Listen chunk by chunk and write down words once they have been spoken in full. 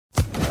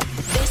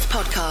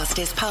podcast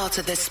is part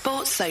of the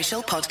Sports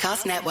Social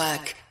Podcast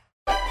Network.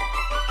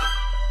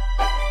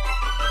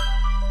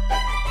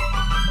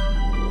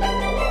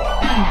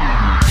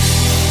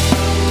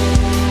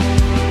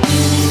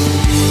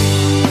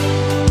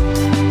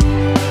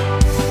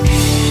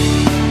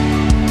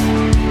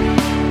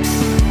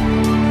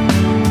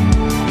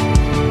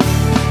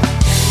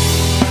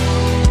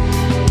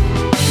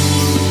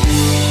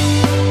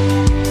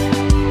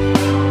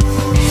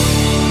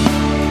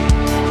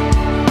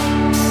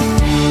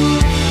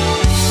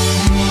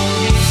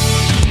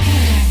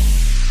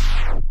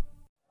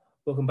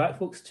 Welcome back,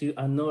 folks, to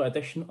another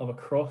edition of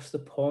Across the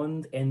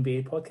Pond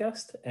NBA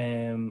podcast.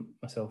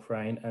 Myself,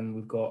 Ryan, and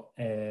we've got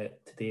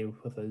today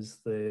with us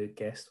the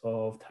guest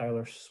of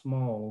Tyler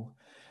Small.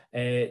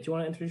 Do you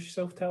want to introduce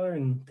yourself, Tyler,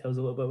 and tell us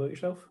a little bit about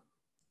yourself?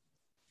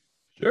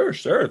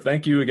 Sure.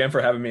 Thank you again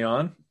for having me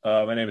on.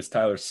 My name is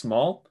Tyler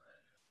Small,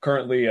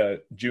 currently a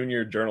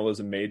junior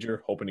journalism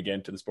major, hoping to get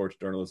into the sports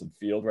journalism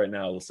field right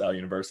now at Salle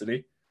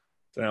University.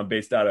 So now I'm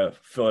based out of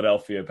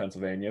Philadelphia,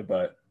 Pennsylvania,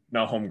 but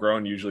not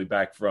homegrown, usually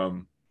back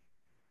from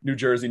New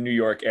Jersey, New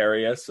York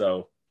area.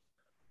 So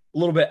a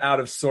little bit out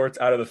of sorts,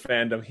 out of the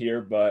fandom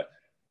here, but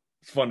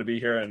it's fun to be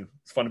here and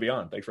it's fun to be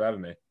on. Thanks for having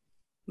me.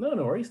 No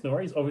worries.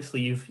 Obviously,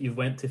 you've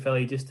went to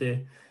Philly just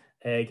to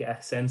get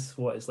a sense of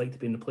what it's like to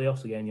be in the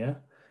playoffs again, yeah?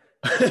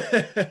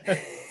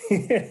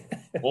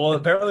 Well,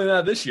 apparently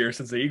not this year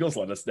since the Eagles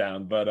let us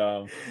down, but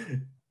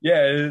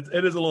yeah,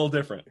 it is a little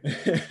different.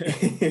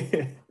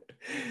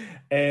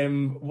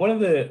 One of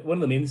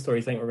the main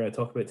stories I think we're going to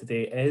talk about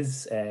today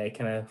is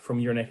kind of from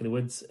your neck of the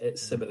woods.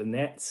 It's about the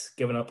Nets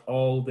giving up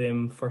all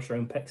them first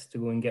round picks to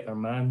go and get their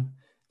man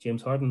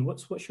James Harden.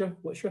 What's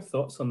your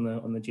thoughts on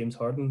the James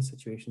Harden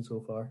situation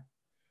so far?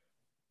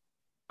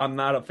 I'm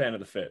not a fan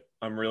of the fit.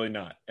 I'm really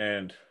not,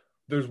 and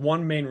there's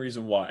one main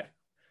reason why.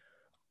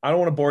 I don't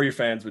want to bore your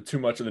fans with too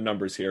much of the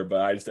numbers here,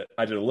 but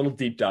I did a little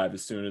deep dive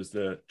as soon as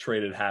the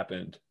trade had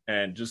happened,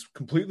 and just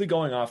completely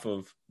going off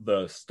of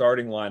the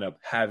starting lineup,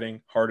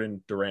 having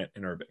Harden, Durant,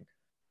 and Irving,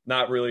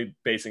 not really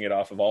basing it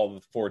off of all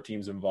the four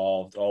teams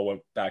involved, all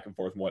went back and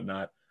forth and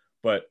whatnot.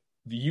 But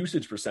the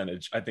usage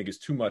percentage, I think, is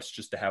too much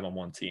just to have on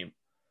one team.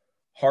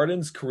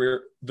 Harden's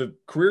career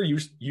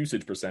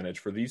usage percentage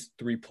for these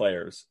three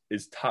players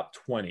is top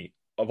 20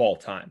 of all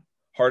time.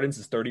 Harden's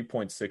is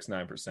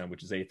 30.69%,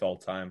 which is 8th all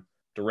time.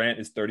 Durant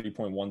is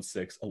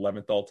 30.16,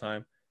 11th all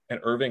time, and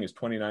Irving is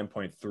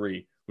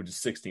 29.3, which is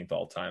 16th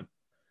all time.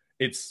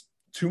 It's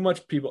too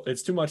much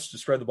to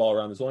spread the ball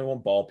around. There's only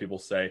one ball, people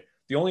say.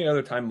 The only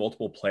other time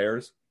multiple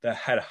players that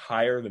had a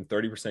higher than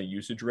 30%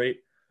 usage rate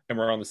and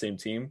were on the same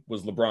team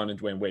was LeBron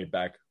and Dwayne Wade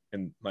back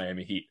in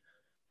Miami Heat.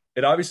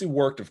 It obviously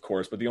worked, of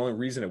course, but the only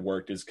reason it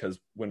worked is because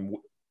when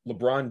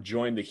LeBron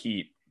joined the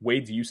Heat,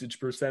 Wade's usage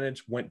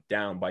percentage went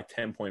down by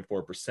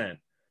 10.4%.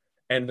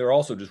 And they're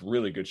also just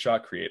really good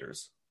shot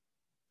creators.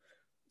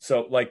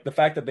 So, like, the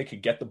fact that they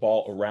could get the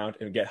ball around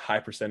and get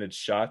high percentage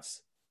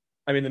shots,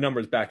 I mean, the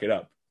numbers back it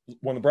up.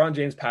 When LeBron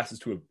James passes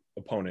to an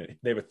opponent,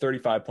 they have a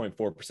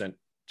 35.4%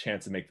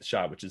 chance to make the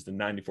shot, which is the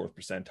 94th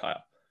percentile.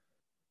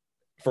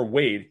 For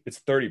Wade, it's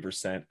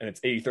 30%, and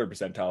it's 83rd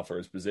percentile for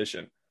his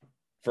position.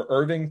 For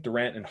Irving,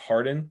 Durant, and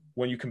Harden,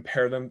 when you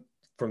compare them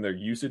from their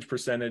usage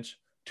percentage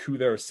to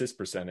their assist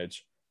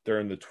percentage, they're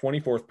in the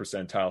 24th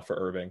percentile for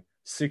Irving,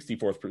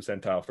 64th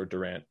percentile for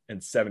Durant,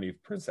 and 70th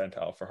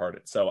percentile for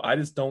Harden. So I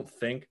just don't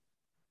think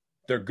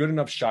they're good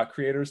enough shot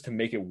creators to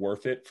make it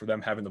worth it for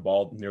them having the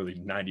ball nearly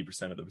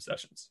 90% of the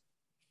possessions.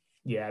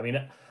 Yeah, I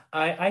mean,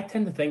 I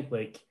tend to think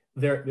like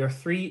they're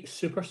three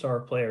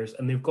superstar players,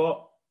 and they've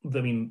got. I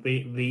mean,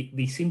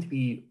 they seem to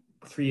be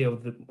three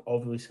of the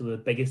obviously the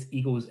biggest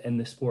egos in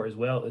the sport as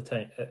well at the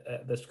time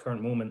at this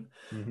current moment.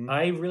 Mm-hmm.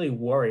 I really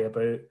worry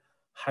about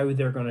how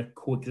they're going to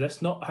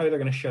coexist, not how they're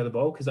going to share the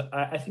ball, because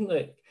I think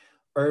that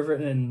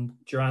Irving and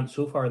Durant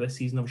so far this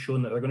season have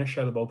shown that they're going to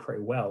share the ball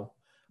pretty well.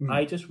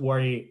 I just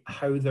worry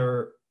how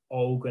they're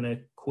all going to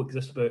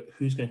coexist about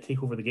who's going to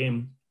take over the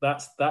game.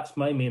 That's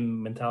my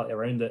main mentality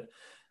around it.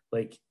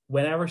 Like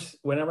whenever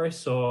I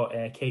saw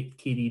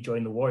KD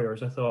join the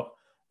Warriors, I thought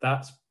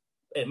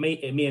it may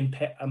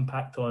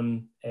impact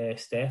on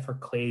Steph or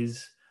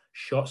Clay's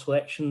shot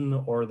selection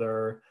or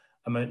their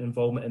amount of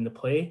involvement in the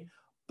play.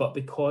 But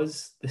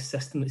because the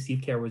system that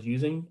Steve Kerr was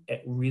using,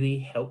 it really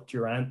helped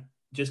Durant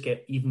just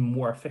get even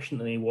more efficient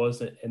than he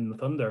was in the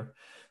Thunder.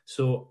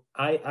 So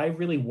I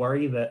really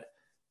worry that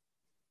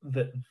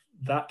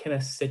kind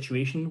of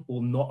situation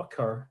will not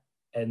occur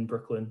in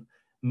Brooklyn,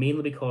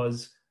 mainly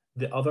because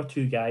the other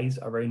two guys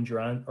around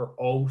Durant are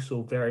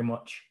also very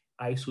much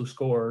ISO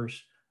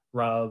scorers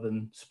rather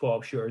than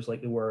spot-up shooters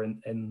like they were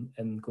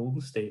in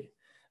Golden State.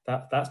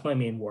 That's my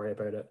main worry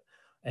about it.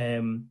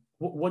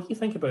 What do you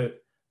think about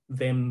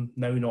them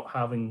now not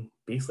having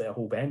basically a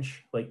whole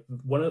bench? Like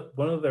one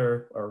of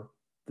their or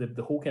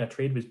the whole kind of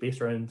trade was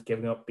based around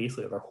giving up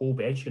basically their whole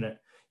bench unit.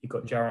 You've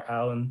got Jarrett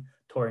Allen,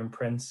 Taurean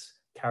Prince,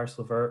 Karis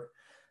LeVert.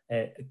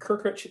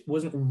 Kirkich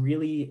wasn't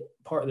really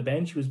part of the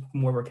bench. He was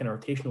more of a kind of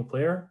rotational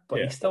player, but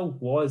he still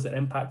was an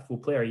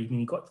impactful player. I mean,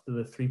 he got to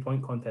the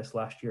 3-point contest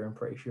last year, I'm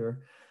pretty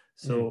sure.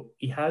 So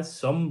he has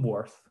some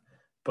worth,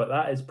 but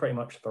that is pretty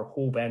much their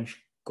whole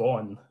bench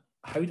gone.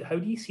 How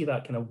do you see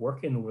that kind of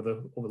working over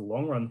the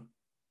long run?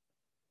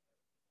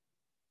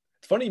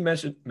 It's funny you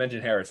mentioned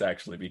Harris,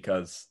 actually,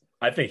 because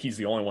I think he's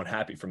the only one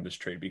happy from this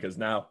trade, because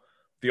now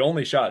the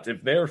only shots,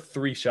 if there are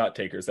 3 shot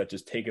takers that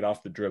just take it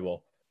off the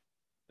dribble,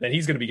 then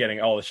he's going to be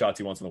getting all the shots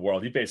he wants in the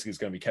world. He basically is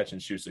going to be catching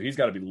and shoot. So he's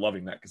got to be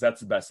loving that, because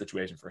that's the best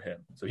situation for him.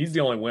 So he's the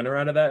only winner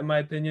out of that, in my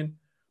opinion.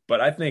 But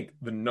I think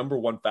the number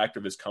one factor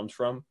this comes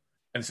from,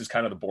 and this is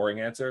kind of the boring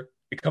answer,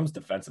 it comes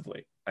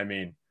defensively. I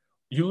mean,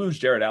 you lose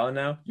Jared Allen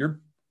now, you're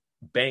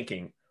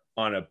banking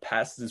on a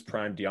past his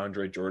prime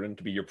DeAndre Jordan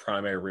to be your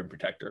primary rim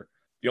protector.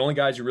 The only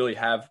guys you really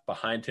have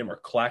behind him are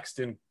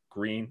Claxton,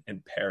 Green,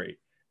 and Perry.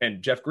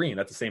 And Jeff Green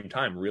at the same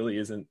time really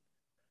isn't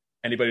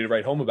anybody to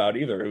write home about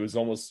either. It was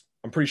almost,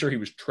 I'm pretty sure he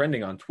was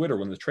trending on Twitter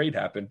when the trade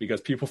happened because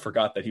people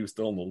forgot that he was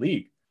still in the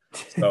league.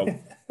 So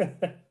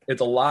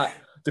it's a lot.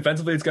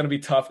 Defensively, it's going to be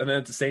tough. And then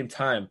at the same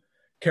time,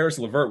 Karis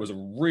LeVert was a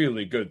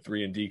really good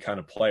 3-and-D kind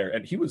of player,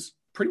 and he was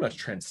pretty much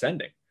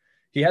transcending.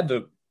 He had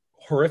the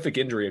horrific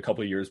injury a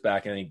couple of years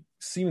back, and he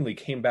seemingly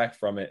came back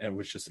from it and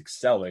was just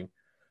excelling.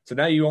 So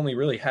now you only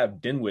really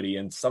have Dinwiddie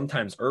and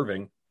sometimes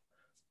Irving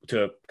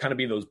to kind of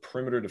be those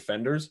perimeter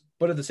defenders.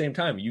 But at the same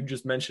time, you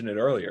just mentioned it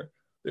earlier,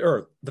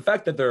 the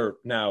fact that there are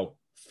now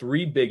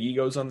 3 big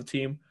egos on the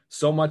team,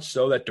 so much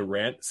so that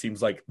Durant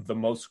seems like the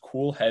most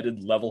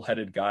cool-headed,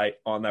 level-headed guy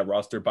on that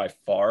roster by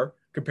far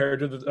compared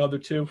to the other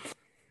 2,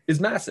 is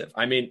massive.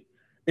 I mean,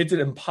 it's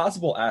an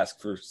impossible ask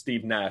for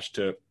Steve Nash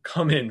to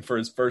come in for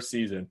his first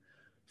season.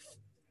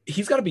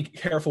 He's got to be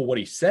careful what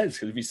he says,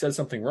 because if he says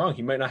something wrong,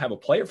 he might not have a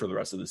player for the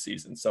rest of the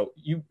season. So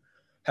you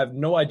have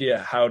no idea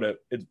how to.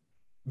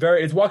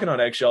 It's walking on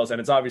eggshells, and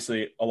it's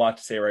obviously a lot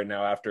to say right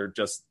now after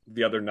just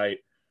the other night.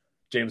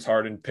 James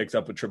Harden picks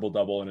up a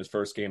triple-double in his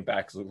first game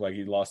back. It looked like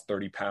he lost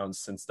 30 pounds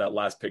since that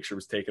last picture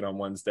was taken on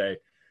Wednesday,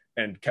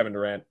 and Kevin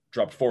Durant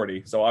dropped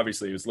 40. So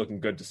obviously he was looking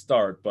good to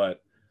start,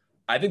 but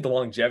I think the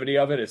longevity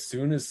of it, as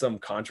soon as some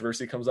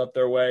controversy comes up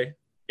their way,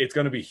 it's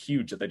going to be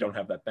huge that they don't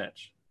have that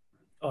bench.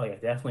 Oh yeah,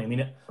 definitely. I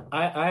mean,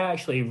 I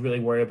actually really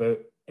worry about,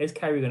 is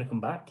Kyrie going to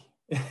come back?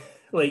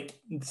 Like,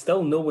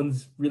 still no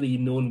one's really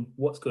known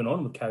what's going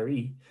on with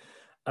Kyrie.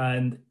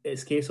 And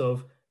it's a case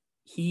of,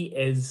 he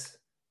is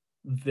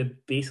the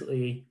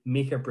basically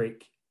make or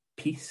break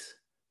piece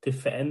to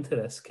fit into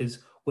this, because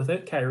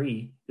without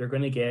Kyrie, you're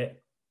going to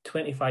get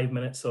 25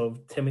 minutes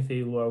of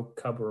Timothy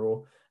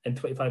Luau-Cabarrot and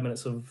 25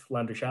 minutes of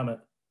Landry Shamet.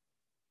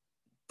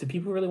 Do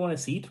people really want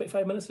to see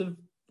 25 minutes of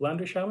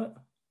Landry Shamet?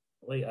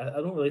 Like, I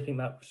don't really think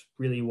that's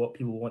really what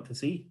people want to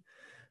see.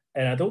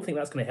 And I don't think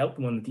that's going to help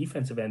them on the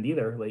defensive end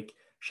either. Like,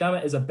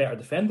 Shamet is a better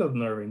defender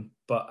than Irving,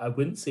 but I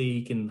wouldn't say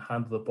he can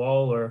handle the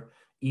ball or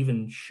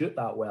even shoot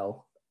that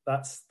well.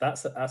 That's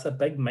a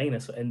big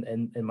minus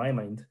in my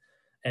mind.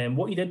 And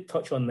what you did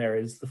touch on there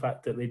is the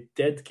fact that they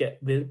did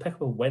pick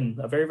up a win,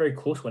 a very, very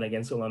close win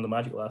against Orlando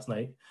Magic last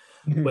night,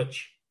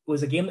 which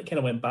was a game that kind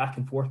of went back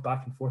and forth,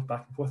 back and forth,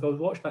 back and forth. I was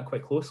watching that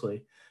quite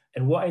closely.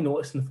 And what I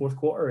noticed in the fourth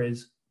quarter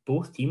is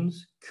both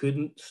teams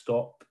couldn't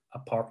stop a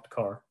parked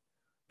car.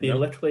 They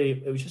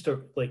literally, it was just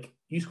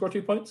you score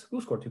 2 points,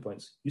 we'll score 2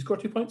 points. You score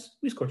 2 points,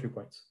 we score 2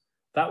 points.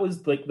 That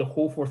was like the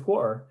whole fourth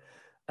quarter.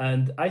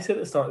 And I said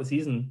at the start of the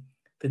season,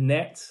 the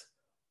Nets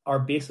are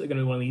basically going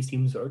to be one of these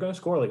teams that are going to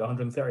score like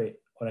 130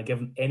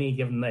 on any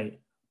given night,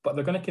 but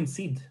they're going to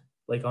concede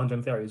like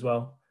 130 as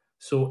well.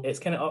 So it's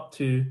kind of up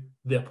to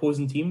the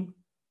opposing team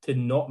to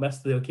not miss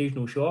the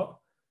occasional shot,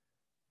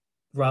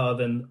 rather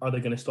than are they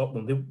going to stop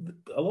them.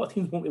 A lot of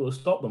teams won't be able to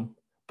stop them,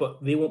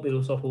 but they won't be able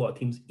to stop a lot of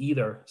teams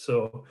either.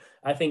 So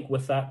I think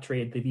with that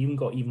trade, they've even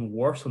got even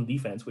worse on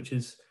defense, which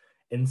is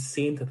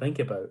insane to think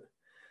about.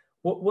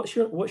 What's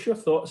your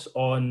thoughts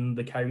on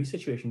the Kyrie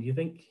situation? Do you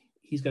think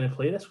he's going to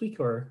play this week,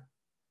 or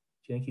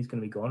do you think he's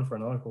going to be gone for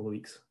another couple of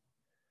weeks?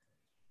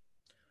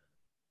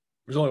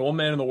 There's only one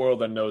man in the world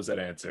that knows that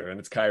answer, and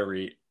it's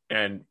Kyrie.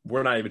 And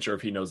we're not even sure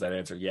if he knows that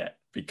answer yet,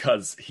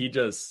 because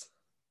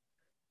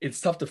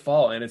it's tough to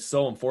follow. And it's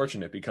so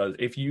unfortunate, because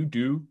if you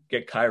do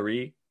get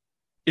Kyrie,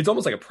 it's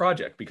almost like a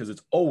project, because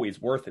it's always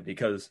worth it,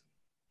 because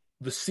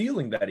the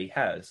ceiling that he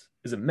has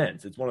is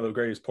immense. It's one of the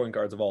greatest point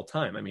guards of all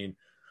time. I mean,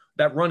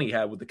 that run he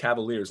had with the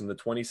Cavaliers in the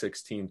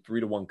 2016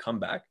 3-1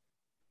 comeback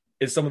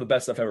is some of the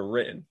best I've ever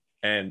written.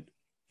 And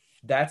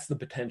that's the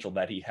potential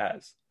that he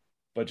has.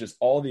 But just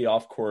all the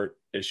off-court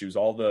issues,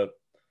 all the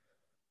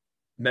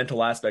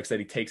mental aspects that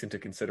he takes into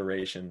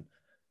consideration,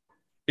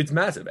 it's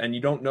massive. And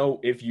you don't know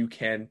if you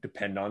can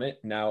depend on it.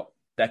 Now,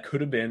 that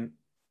could have been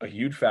a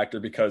huge factor,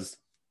 because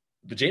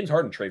the James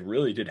Harden trade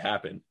really did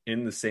happen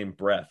in the same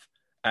breath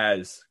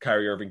as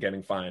Kyrie Irving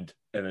getting fined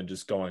and then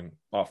just going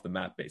off the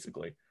map,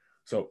 basically.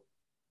 So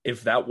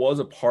if that was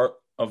a part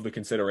of the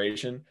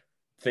consideration,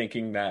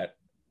 thinking that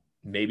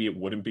maybe it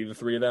wouldn't be the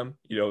 3 of them,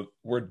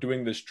 we're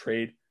doing this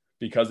trade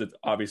because it's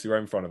obviously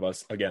right in front of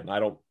us. Again,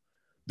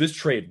 this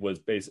trade was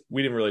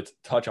we didn't really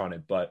touch on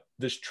it, but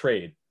this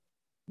trade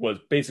was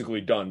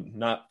basically done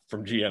not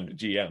from GM to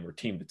GM or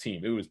team to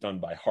team. It was done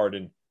by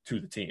Harden to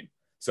the team.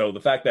 So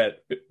the fact that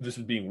this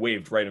is being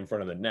waived right in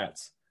front of the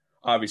Nets,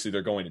 obviously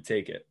they're going to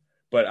take it.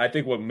 But I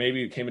think what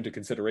maybe came into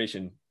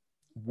consideration,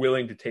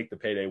 willing to take the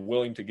payday,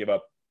 willing to give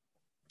up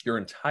your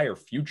entire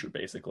future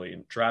basically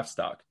in draft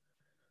stock.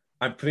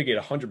 I'm thinking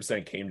it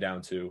 100% came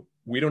down to,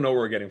 we don't know what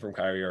we're getting from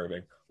Kyrie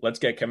Irving. Let's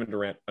get Kevin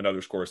Durant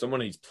another scorer,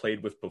 someone he's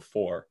played with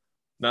before.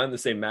 Not in the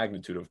same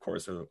magnitude, of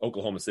course. The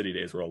Oklahoma City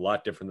days were a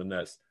lot different than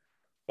this.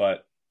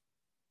 But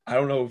I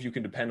don't know if you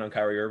can depend on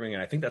Kyrie Irving,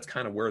 and I think that's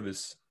kind of where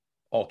this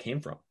all came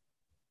from.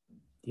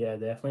 Yeah,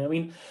 definitely. I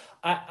mean,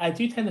 I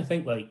do tend to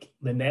think like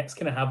the Nets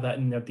kind of have that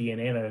in their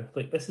DNA now.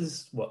 Like this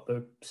is what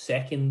their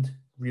second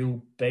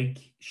real big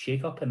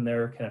shakeup in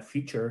their kind of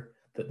future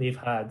that they've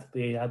had.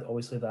 They had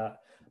obviously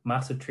that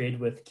massive trade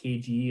with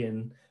KG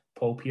and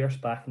Paul Pierce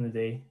back in the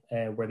day,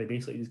 where they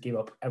basically just gave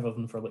up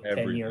everything for like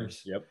 10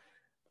 years. Yep.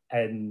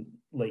 And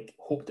like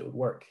hoped it would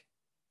work.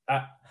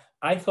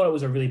 I thought it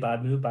was a really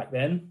bad move back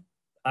then.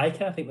 I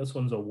kind of think this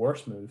one's a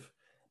worse move,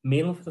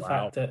 mainly for the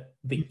fact that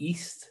the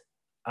East,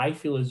 I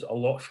feel, is a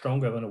lot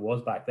stronger than it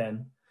was back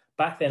then.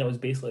 Back then, it was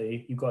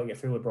basically, you've got to get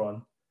through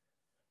LeBron.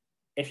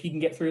 If you can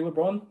get through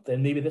LeBron,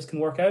 then maybe this can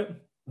work out.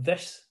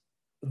 This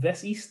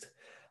East,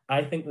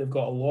 I think they've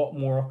got a lot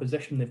more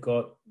opposition. They've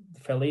got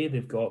Philly,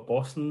 they've got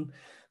Boston,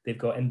 they've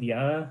got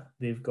Indiana,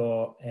 they've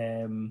got,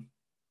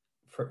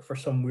 for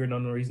some weird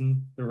unknown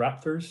reason, the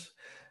Raptors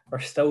are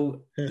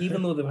still,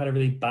 even though they've had a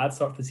really bad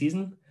start to the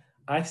season,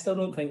 I still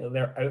don't think that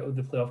they're out of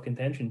the playoff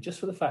contention, just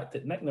for the fact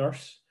that Nick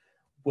Nurse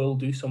will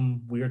do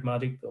some weird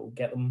magic that will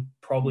get them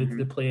probably to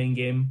the play-in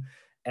game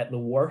at the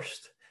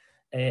worst.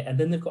 And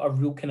then they've got a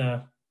real kind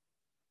of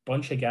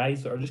bunch of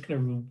guys that are just going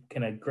to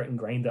kind of grit and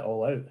grind it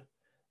all out.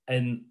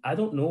 And I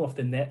don't know if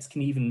the Nets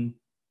can even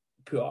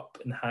put up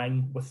and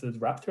hang with the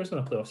Raptors in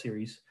a playoff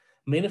series,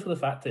 mainly for the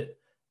fact that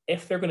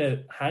if they're going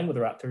to hang with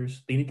the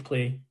Raptors, they need to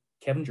play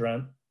Kevin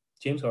Durant,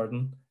 James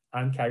Harden,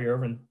 and Kyrie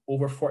Irving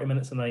over 40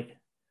 minutes a night,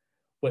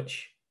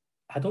 which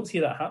I don't see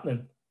that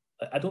happening.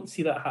 I don't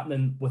see that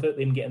happening without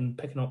them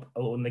picking up a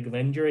little nick of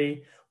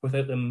injury,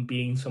 without them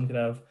being some kind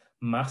of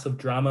massive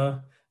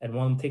drama and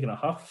one taking a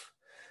huff.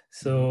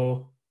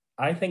 So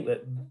I think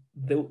that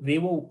they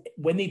will,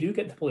 when they do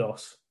get to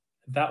playoffs,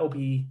 that will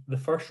be the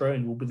first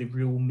round will be the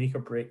real make or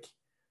break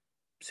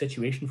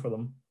situation for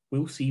them.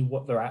 We'll see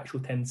what their actual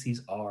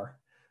tendencies are,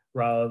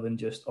 rather than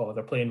just,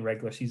 they're playing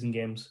regular season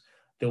games.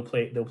 They'll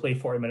play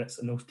 40 minutes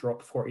and they'll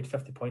drop 40 to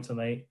 50 points a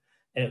night,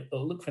 and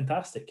it'll look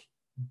fantastic.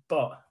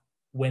 But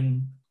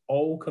when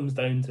all comes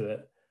down to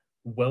it,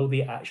 will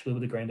they actually be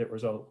able to grind out a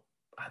result?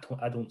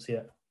 I don't see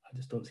it. I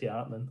just don't see it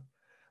happening.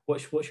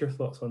 What's your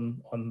thoughts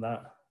on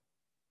that?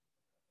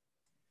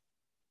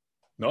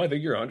 No, I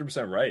think you're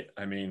 100% right.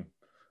 I mean,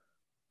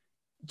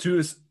 to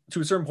a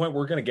certain point,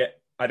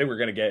 I think we're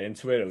going to get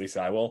into it, at least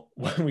I will,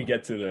 when we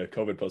get to the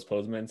COVID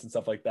postponements and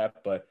stuff like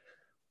that. But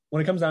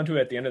when it comes down to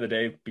it, at the end of the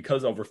day,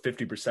 because over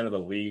 50% of the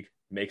league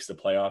makes the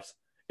playoffs,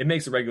 it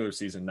makes the regular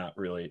season not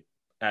really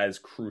as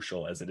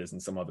crucial as it is in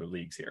some other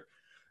leagues here.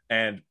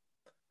 And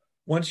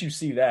once you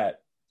see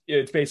that,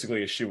 it's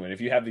basically a shoo-in.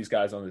 If you have these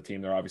guys on the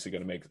team, they're obviously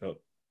going to make the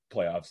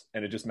playoffs,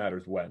 and it just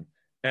matters when.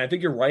 And I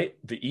think you're right.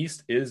 The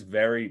East is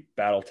very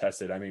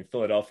battle-tested. I mean,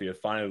 Philadelphia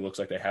finally looks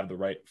like they have the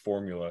right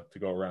formula to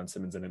go around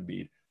Simmons and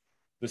Embiid.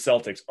 The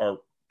Celtics are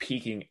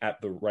peaking at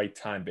the right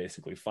time,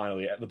 basically.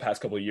 Finally, the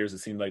past couple of years, it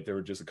seemed like they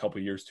were just a couple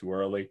of years too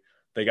early.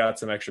 They got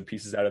some extra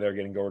pieces out of there.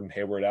 Getting Gordon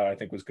Hayward out, I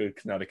think, was good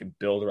because now they can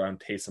build around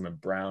Taysom and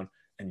Brown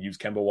and use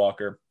Kemba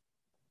Walker.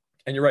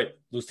 And you're right.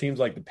 Those teams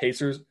like the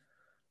Pacers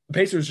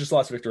just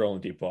lost Victor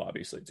Oladipo,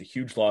 obviously. It's a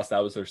huge loss.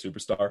 That was their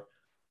superstar.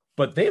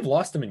 But they've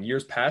lost him in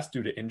years past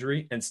due to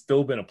injury and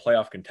still been a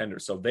playoff contender.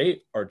 So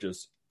they are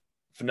just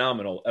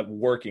phenomenal at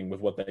working with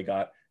what they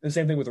got. And the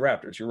same thing with the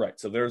Raptors. You're right.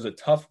 So there's a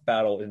tough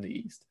battle in the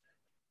East.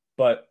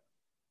 But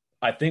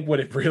I think what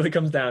it really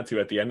comes down to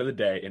at the end of the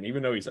day, and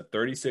even though he's a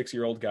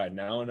 36-year-old guy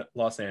now in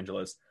Los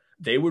Angeles,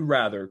 they would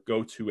rather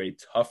go to a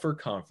tougher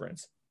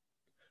conference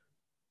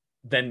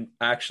than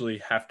actually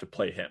have to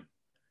play him.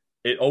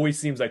 It always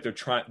seems like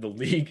the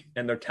league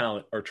and their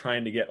talent are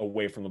trying to get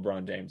away from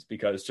LeBron James,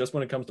 because just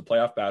when it comes to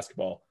playoff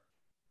basketball,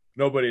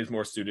 nobody is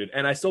more suited.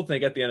 And I still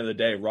think at the end of the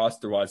day,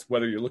 roster-wise,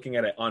 whether you're looking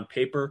at it on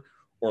paper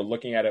or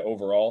looking at it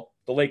overall,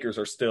 the Lakers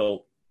are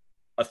still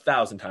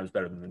 1,000 times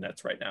better than the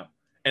Nets right now.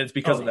 And it's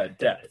because of that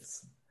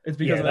depth. It's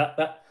because of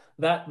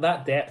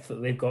that depth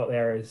that they've got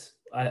there is,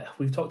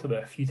 we've talked about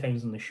it a few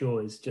times on the show,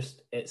 is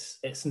just, it's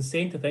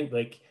insane to think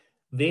like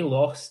they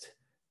lost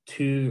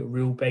two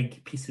real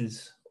big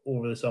pieces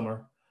over the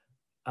summer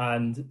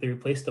and they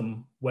replaced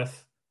them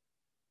with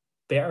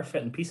better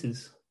fitting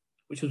pieces,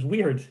 which was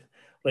weird.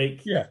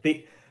 Like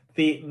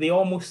they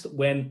almost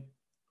went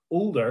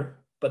older,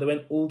 but they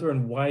went older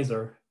and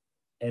wiser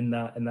in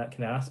that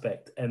kind of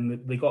aspect,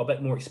 and they got a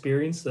bit more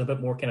experience, a bit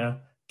more kind of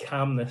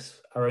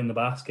calmness around the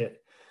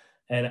basket.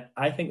 And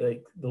I think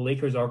like the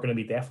Lakers are going to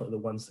be definitely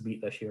the ones to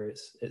beat this year.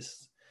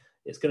 It's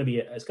going to be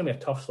a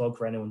tough slog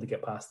for anyone to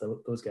get past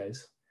those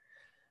guys.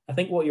 I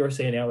think what you were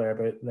saying earlier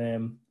about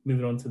them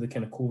moving on to the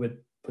kind of COVID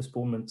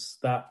postponements,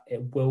 that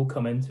it will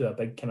come into a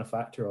big kind of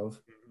factor of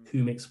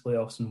who makes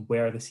playoffs and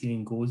where the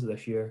seeding goes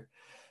this year.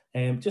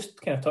 Just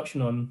kind of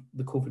touching on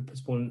the COVID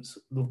postponements,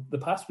 the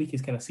past week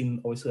has kind of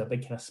seen obviously a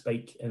big kind of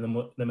spike in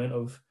the amount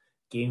of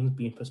games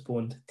being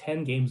postponed.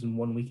 10 games in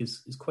 1 week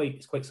is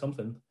quite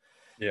something.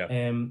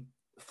 Yeah.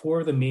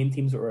 Four of the main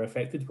teams that were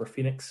affected were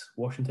Phoenix,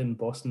 Washington,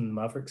 Boston, and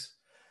Mavericks.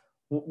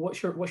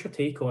 What's your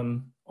take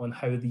on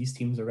how these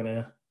teams are going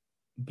to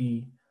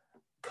be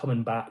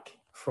coming back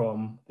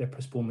from their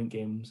postponement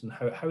games, and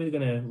how are they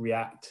going to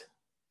react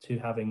to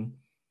having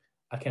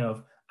a kind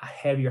of a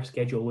heavier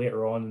schedule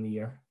later on in the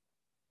year?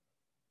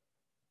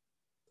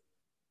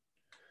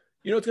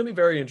 It's going to be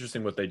very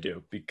interesting what they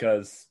do,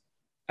 because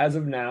as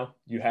of now,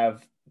 you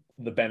have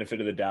the benefit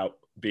of the doubt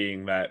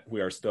being that we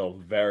are still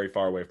very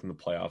far away from the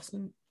playoffs,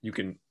 and you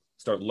can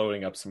start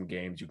loading up some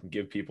games. You can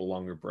give people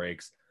longer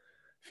breaks,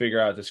 figure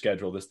out the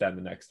schedule, this, that, and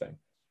the next thing.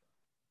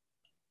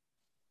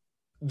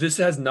 This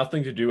has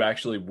nothing to do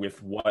actually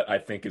with what I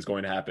think is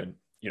going to happen,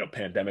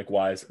 pandemic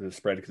wise, the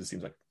spread, because it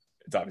seems like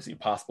it's obviously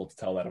impossible to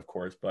tell that, of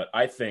course, but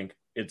I think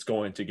it's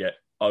going to get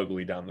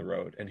ugly down the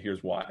road. And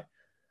here's why.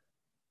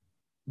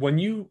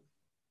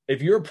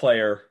 If you're a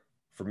player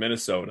for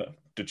Minnesota,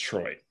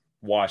 Detroit,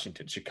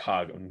 Washington,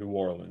 Chicago, New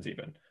Orleans,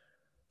 even,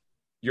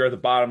 you're at the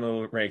bottom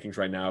of the rankings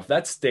right now. If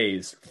that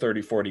stays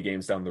 30, 40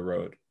 games down the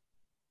road,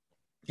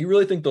 do you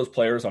really think those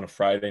players on a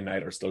Friday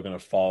night are still going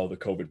to follow the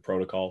COVID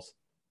protocols?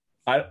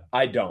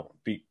 I don't.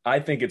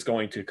 I think it's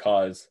going to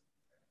cause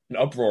an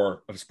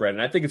uproar of spread,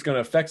 and I think it's going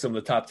to affect some of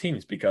the top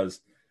teams, because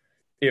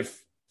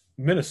if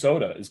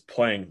Minnesota is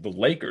playing the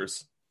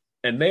Lakers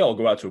and they all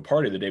go out to a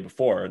party the day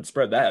before and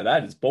spread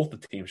that is both the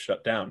teams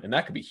shut down, and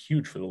that could be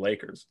huge for the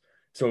Lakers.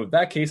 So in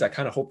that case, I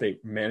kind of hope they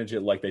manage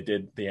it like they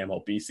did the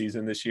MLB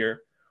season this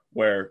year,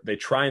 where they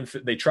tried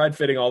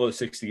fitting all those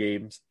 60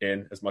 games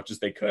in as much as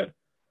they could.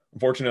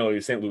 Unfortunately,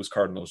 the St. Louis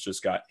Cardinals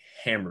just got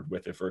hammered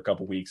with it for a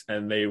couple weeks,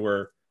 and they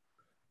were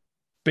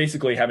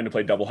basically having to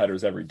play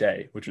doubleheaders every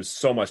day, which was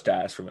so much to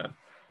ask from them.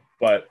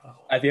 But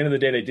at the end of the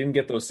day, they didn't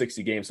get those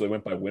 60 games, so they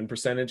went by win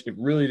percentage. It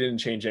really didn't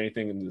change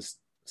anything in the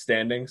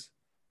standings,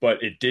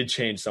 but it did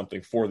change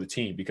something for the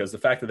team, because the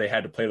fact that they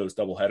had to play those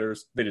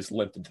doubleheaders, they just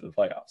limped into the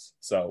playoffs.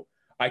 So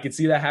I could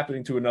see that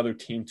happening to another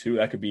team too.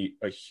 That could be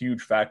a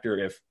huge factor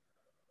if,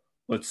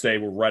 let's say,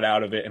 we're right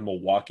out of it and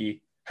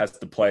Milwaukee has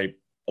to play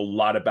a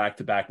lot of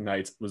back-to-back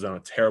nights, was on a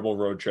terrible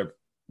road trip,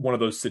 one of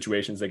those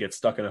situations they get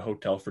stuck in a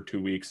hotel for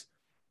 2 weeks.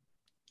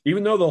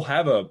 Even though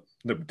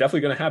they're definitely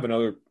going to have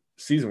another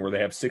season where they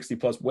have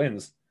 60-plus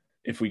wins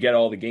if we get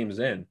all the games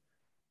in,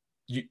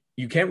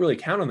 you can't really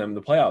count on them in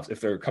the playoffs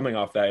if they're coming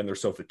off that and they're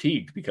so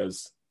fatigued,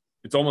 because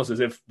it's almost as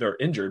if they're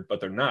injured,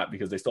 but they're not,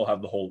 because they still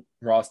have the whole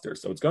roster.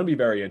 So it's going to be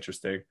very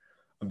interesting.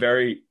 I'm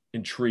very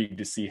intrigued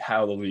to see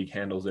how the league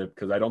handles it,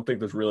 because I don't think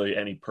there's really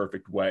any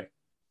perfect way.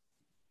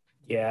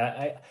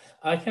 Yeah,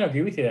 I kind of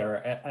agree with you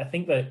there. I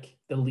think that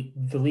the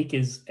league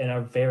is in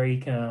a very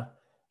kind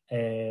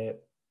of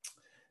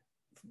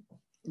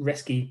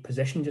risky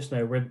position just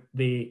now, where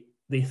they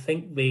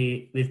think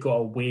they've got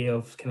a way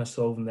of kind of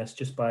solving this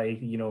just by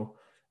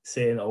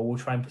saying, oh, we'll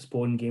try and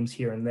postpone games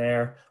here and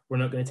there, we're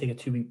not going to take a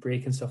 2 week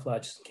break and stuff like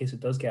that, just in case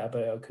it does get a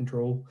bit out of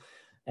control.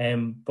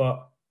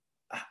 But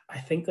I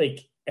think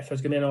if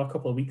there's going to be another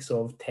couple of weeks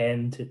of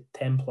 10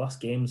 plus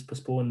games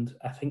postponed,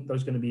 I think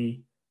there's going to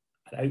be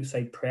an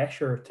outside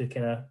pressure to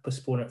kind of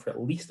postpone it for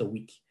at least a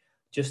week,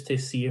 just to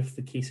see if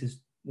the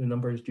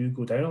numbers do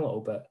go down a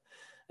little bit.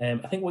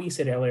 I think what you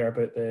said earlier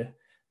about the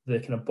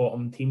kind of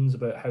bottom teams,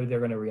 about how they're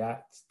going to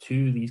react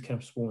to these kind of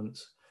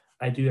postponements,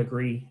 I do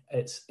agree.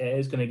 It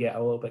is going to get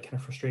a little bit kind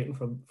of frustrating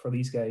for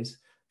these guys,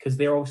 because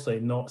they're obviously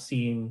not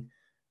seeing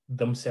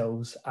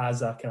themselves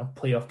as a kind of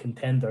playoff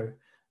contender,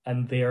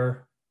 and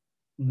they're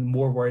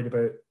more worried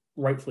about,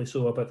 rightfully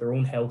so, about their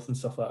own health and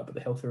stuff like that, about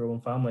the health of their own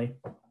family.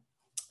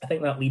 I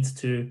think that leads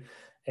to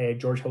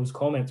George Hill's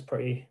comments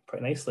pretty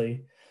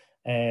nicely.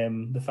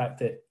 The fact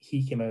that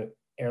he came out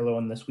early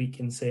on this week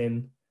and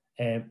saying,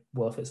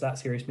 well, if it's that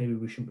serious, maybe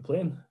we shouldn't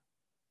be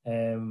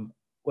playing,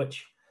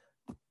 which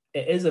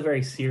it is a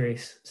very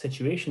serious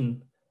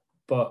situation.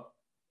 But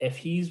if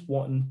he's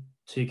wanting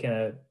to kind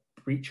of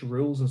breach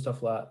rules and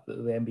stuff like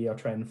that the NBA are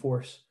trying to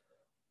enforce,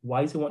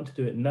 why is he wanting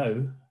to do it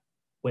now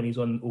when he's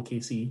on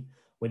OKC,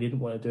 when he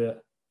didn't want to do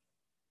it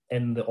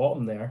in the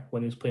autumn there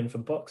when he was playing for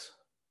the Bucks?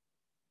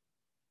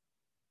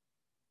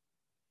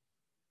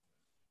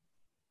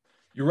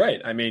 You're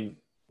right. I mean,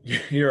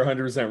 you're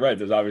 100% right.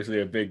 There's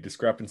obviously a big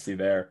discrepancy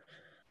there.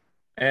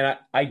 And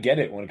I get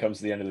it when it comes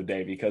to the end of the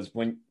day, because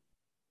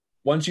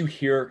once you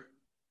hear,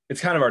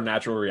 it's kind of our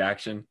natural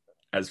reaction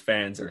as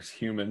fans or as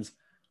humans.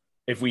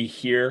 If we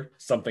hear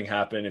something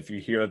happen, if you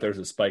hear that there's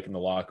a spike in the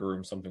locker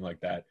room, something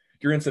like that,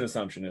 your instant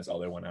assumption is, oh,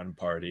 they went out and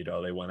partied.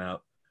 Oh, they went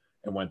out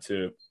and went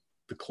to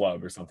the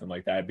club or something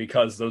like that,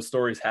 because those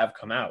stories have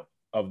come out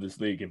of this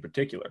league in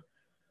particular.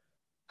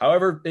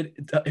 However, it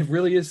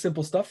really is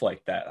simple stuff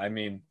like that. I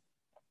mean,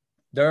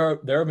 there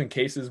have been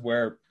cases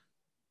where,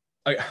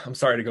 I'm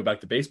sorry to go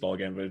back to baseball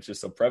again, but it's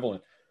just so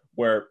prevalent,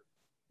 where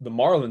the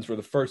Marlins were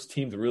the first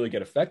team to really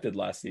get affected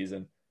last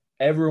season,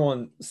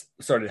 everyone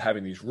started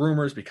having these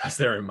rumors because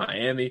they're in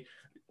Miami,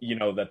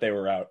 that they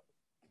were out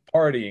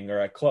partying or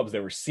at clubs. They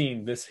were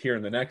seeing this here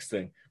and the next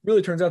thing.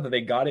 Really turns out that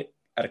they got it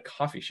at a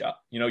coffee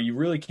shop. You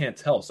really can't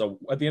tell. So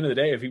at the end of the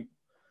day,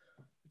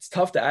 it's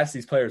tough to ask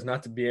these players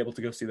not to be able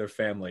to go see their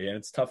family, and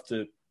it's tough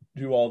to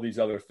do all these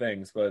other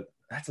things, but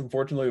that's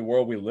unfortunately the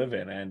world we live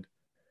in. And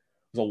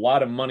there's a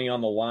lot of money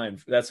on the line.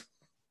 That's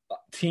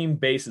team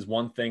base is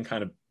one thing,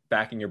 kind of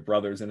backing your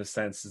brothers in a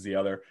sense is the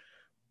other,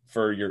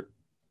 for your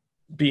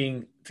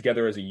being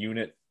together as a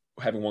unit,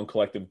 having one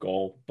collective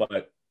goal.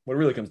 But what it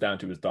really comes down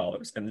to is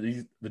dollars.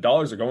 And the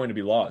dollars are going to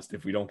be lost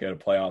if we don't get a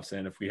playoffs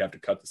in, if we have to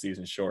cut the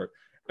season short.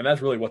 And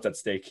that's really what's at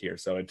stake here.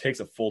 So it takes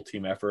a full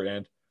team effort.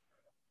 And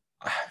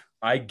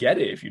I get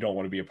it if you don't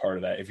want to be a part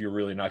of that, if you're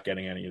really not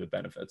getting any of the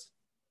benefits.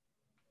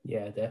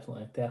 Yeah,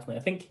 definitely.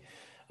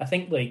 I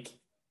think like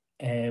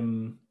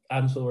Adam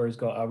Silver has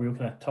got a real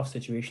kind of tough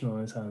situation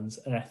on his hands,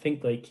 and I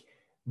think like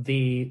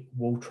they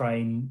will try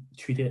and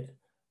treat it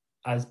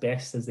as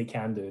best as they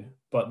can do,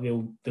 but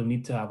they'll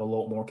need to have a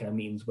lot more kind of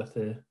meetings with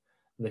the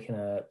kind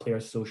of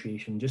players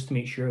association just to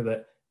make sure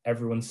that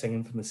everyone's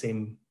singing from the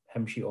same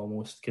hymn sheet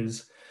almost.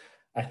 Because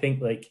I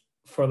think like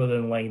further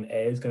down the line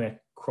it is going to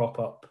crop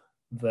up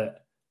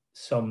that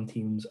some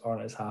teams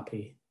aren't as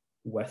happy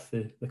with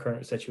the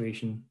current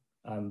situation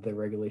and the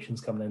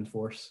regulations coming in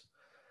force.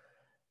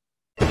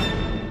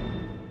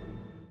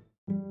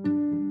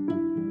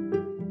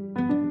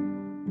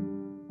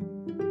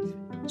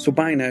 So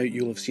by now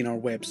you'll have seen our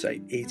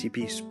website,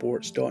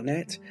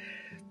 atpsports.net.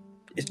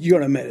 You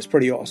gotta admit, it's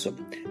pretty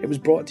awesome. It was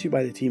brought to you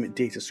by the team at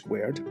Data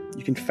Squared.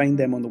 You can find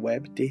them on the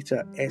web,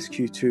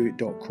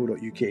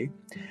 datasq2.co.uk.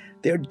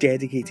 They're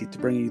dedicated to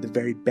bringing you the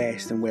very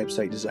best in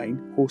website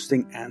design,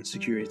 hosting and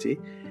security.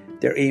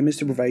 Their aim is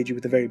to provide you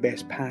with the very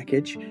best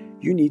package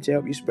you need to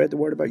help you spread the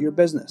word about your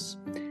business.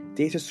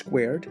 Data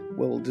Squared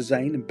will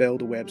design and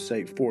build a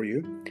website for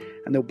you,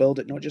 and they'll build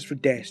it not just for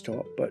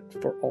desktop, but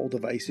for all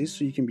devices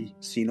so you can be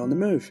seen on the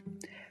move.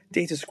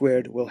 Data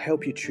Squared will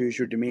help you choose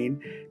your domain,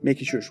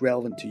 making sure it's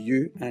relevant to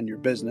you and your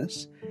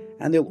business,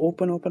 and they'll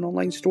open up an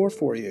online store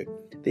for you.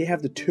 They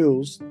have the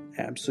tools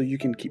so you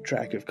can keep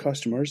track of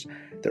customers,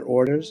 their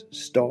orders,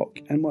 stock,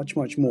 and much,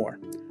 much more.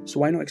 So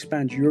why not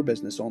expand your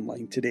business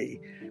online today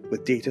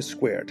with Data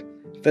Squared?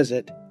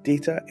 Visit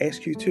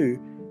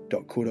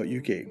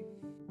datasq2.co.uk.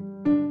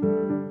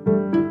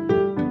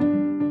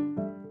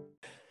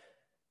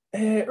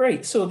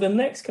 Right, so the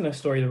next kind of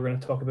story that we're going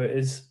to talk about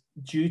is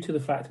due to the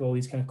fact of all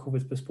these kind of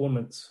COVID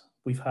postponements,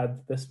 we've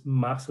had this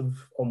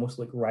massive, almost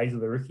like rise of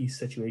the rookies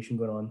situation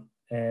going on.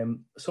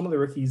 Some of the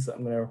rookies that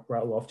I'm going to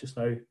rattle off just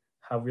now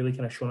have really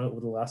kind of shown out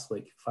over the last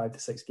like 5 to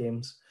 6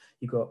 games.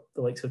 You've got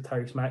the likes of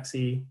Tyrese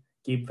Maxey,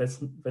 Gabe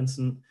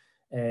Vincent,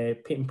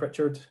 Peyton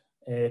Pritchard,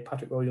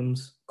 Patrick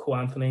Williams, Cole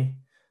Anthony,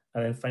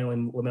 and then finally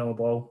LaMelo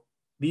Ball.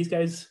 These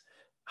guys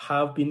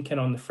have been kind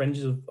of on the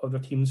fringes of other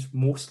teams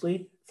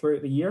mostly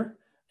throughout the year.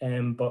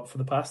 But for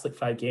the past like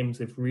 5 games,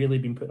 they've really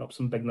been putting up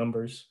some big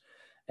numbers.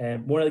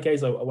 One of the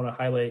guys I want to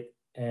highlight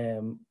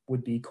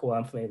would be Cole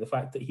Anthony. The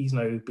fact that he's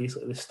now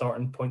basically the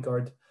starting point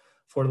guard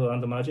for the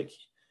Orlando Magic.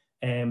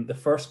 The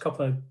first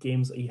couple of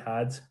games that he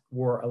had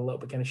were a little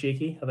bit kind of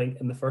shaky. I think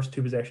in the first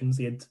 2 possessions,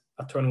 he had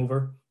a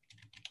turnover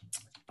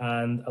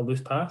and a loose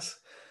pass.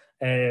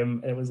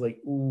 And it was like,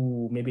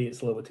 ooh, maybe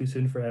it's a little bit too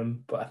soon for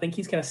him. But I think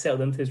he's kind of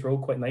settled into his role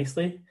quite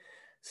nicely.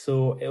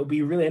 So it'll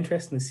be really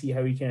interesting to see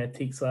how he kind of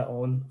takes that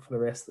on for the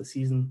rest of the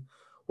season.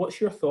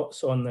 What's your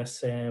thoughts on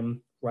this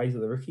rise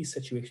of the rookies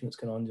situation that's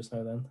going on just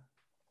now then?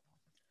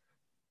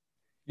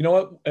 You know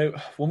what?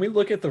 When we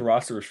look at the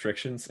roster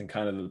restrictions and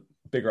kind of the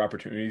bigger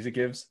opportunities it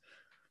gives,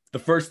 the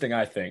first thing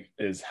I think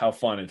is how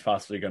fun it's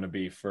possibly going to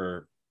be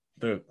for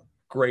the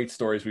great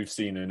stories we've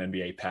seen in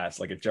NBA past,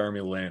 like a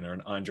Jeremy Lin or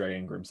an Andre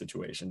Ingram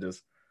situation.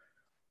 Just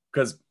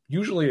because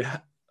usually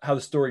how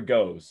the story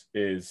goes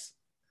is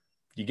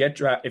you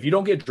get if you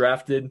don't get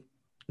drafted,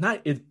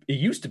 it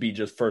used to be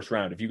just first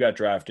round. If you got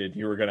drafted,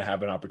 you were going to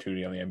have an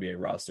opportunity on the NBA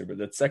roster. But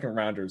the second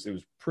rounders, it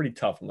was pretty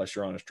tough unless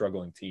you're on a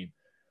struggling team.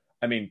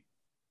 I mean,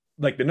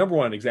 like the number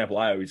one example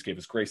I always give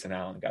is Grayson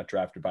Allen got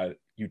drafted by the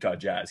Utah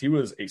Jazz. He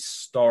was a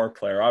star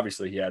player.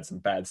 Obviously, he had some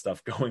bad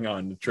stuff going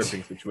on, the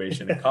tripping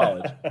situation in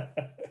college.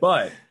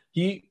 But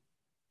he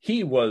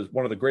was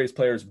one of the greatest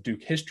players of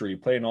Duke history,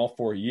 playing all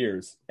 4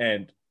 years.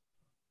 And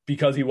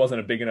because he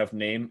wasn't a big enough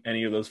name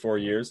any of those 4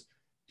 years,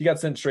 he got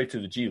sent straight to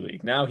the G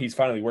League. Now he's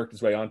finally worked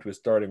his way onto his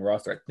starting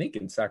roster. I think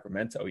in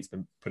Sacramento he's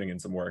been putting in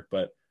some work,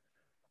 but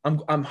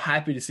I'm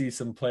happy to see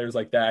some players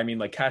like that. I mean,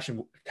 like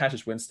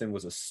Cassius Winston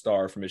was a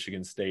star for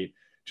Michigan State,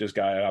 just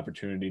got an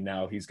opportunity.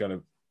 Now he's going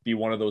to be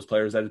one of those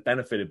players that is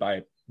benefited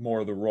by more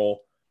of the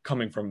role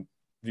coming from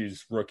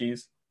these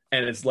rookies.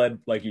 And it's led,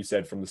 like you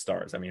said, from the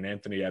stars. I mean,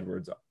 Anthony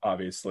Edwards,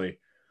 obviously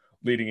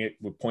leading it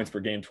with points per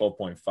game,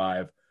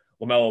 12.5.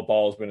 LaMelo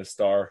Ball has been a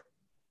star,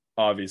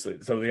 obviously.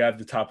 So they have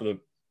the top of the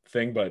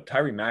thing, but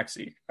Tyrese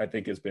Maxey, I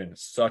think, has been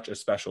such a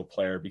special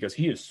player because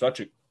he is such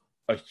a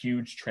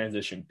huge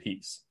transition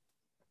piece.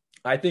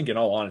 I think, in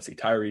all honesty,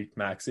 Tyrese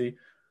Maxey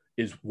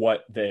is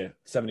what the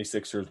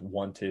 76ers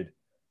wanted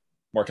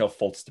Markelle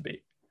Fultz to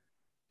be.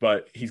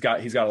 But he's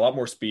got a lot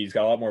more speed. He's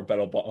got a lot more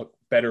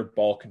better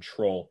ball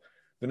control.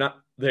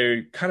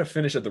 They kind of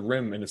finish at the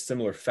rim in a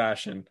similar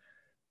fashion.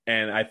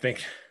 And I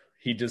think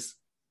he just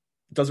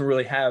doesn't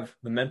really have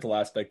the mental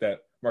aspect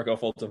that Markelle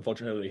Fultz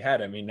unfortunately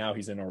had. I mean, now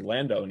he's in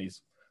Orlando and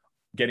he's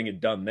getting it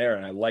done there.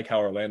 And I like how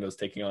Orlando's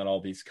taking on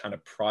all these kind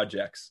of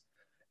projects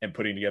and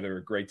putting together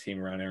a great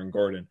team around Aaron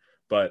Gordon.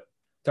 But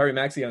Tyrese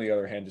Maxey, on the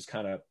other hand, just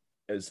kind of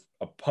is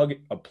a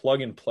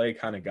plug and play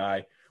kind of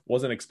guy.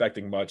 Wasn't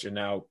expecting much. And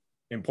now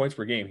in points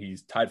per game,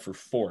 he's tied for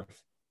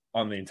 4th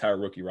on the entire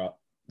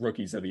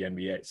rookies of the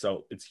NBA.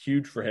 So it's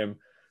huge for him to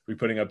be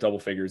putting up double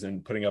figures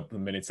and putting up the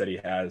minutes that he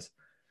has.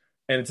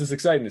 And it's just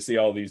exciting to see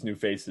all these new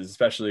faces,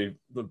 especially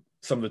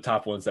some of the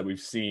top ones that we've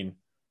seen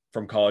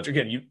from college.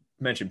 Again, you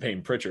mentioned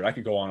Peyton Pritchard. I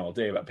could go on all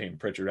day about Peyton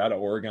Pritchard. Out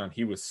of Oregon,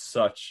 he was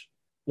such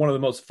one of the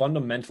most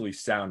fundamentally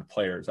sound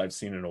players I've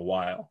seen in a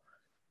while.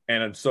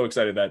 And I'm so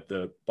excited that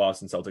the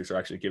Boston Celtics are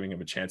actually giving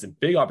him a chance and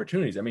big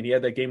opportunities. I mean, he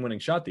had that game-winning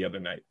shot the other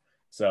night.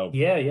 So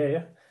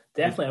yeah,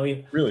 definitely. I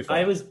mean, really fun.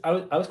 I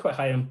was quite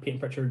high on Peyton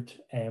Pritchard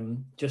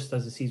just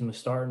as the season was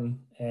starting,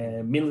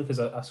 mainly because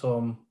I saw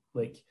him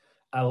like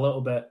a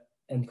little bit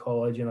in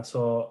college, and I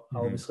saw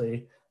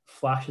obviously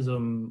flashes of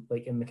him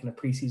like in the kind of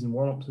preseason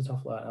warm-ups and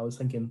stuff like that. And I was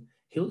thinking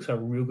he looks a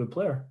real good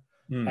player,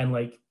 and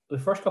like the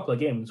first couple of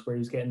games where he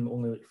was getting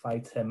only like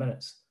 5 to 10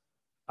 minutes,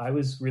 I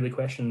was really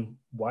questioning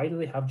why do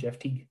they have Jeff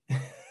Teague.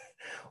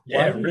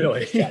 Yeah,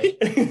 really.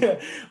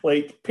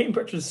 Like Peyton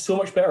Pritchard is so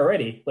much better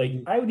already. Like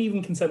I would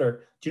even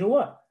consider, do you know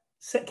what?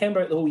 Sit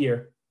Kemba out the whole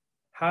year.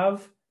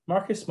 Have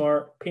Marcus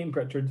Smart, Peyton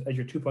Pritchard as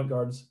your 2-point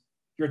guards.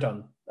 You're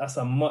done. That's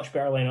a much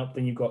better lineup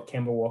than you've got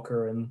Kemba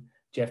Walker and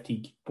Jeff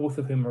Teague, both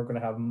of whom are going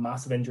to have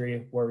massive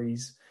injury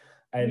worries,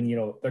 and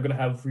they're going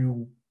to have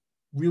real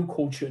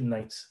cold shooting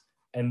nights.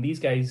 And these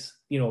guys,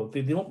 they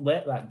don't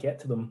let that get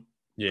to them.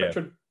 Yeah.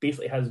 Pritchard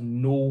basically has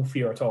no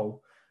fear at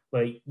all.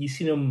 Like you've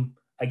seen him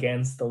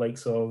against the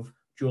likes of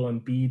Joel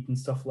Embiid and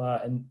stuff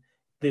like that, and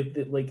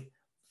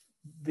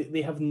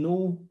they have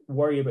no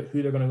worry about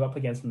who they're going to go up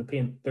against in the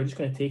paint. They're just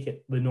going to take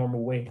it the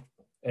normal way,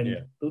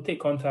 and they'll take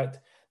contact,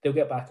 they'll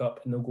get back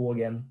up, and they'll go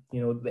again.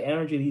 The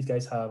energy these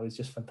guys have is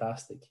just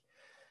fantastic.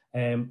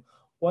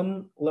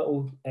 One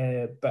little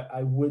bit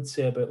I would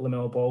say about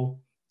LaMelo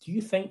Ball, do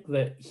you think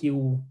that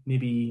he'll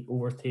maybe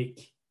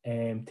overtake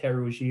Terry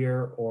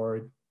Rozier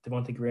or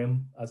Devontae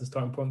Graham as a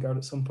starting point guard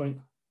at some point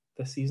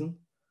this season?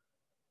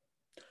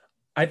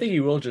 I think he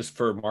will just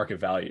for market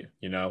value.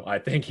 I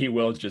think he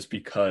will just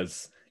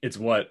because it's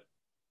what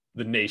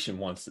the nation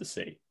wants to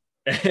see.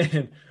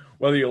 And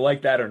whether you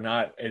like that or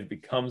not, it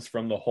becomes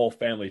from the whole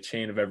family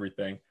chain of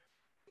everything.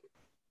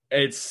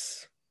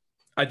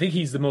 I think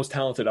he's the most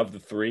talented of the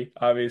three.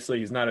 Obviously,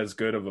 he's not as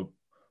good of a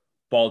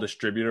ball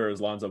distributor as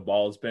Lonzo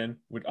Ball has been.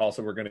 We're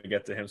going to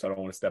get to him, so I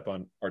don't want to step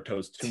on our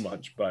toes too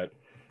much. But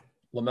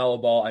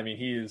LaMelo Ball, I mean,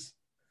 he is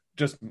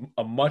just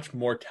a much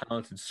more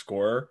talented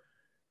scorer.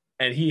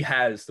 And he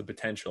has the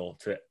potential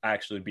to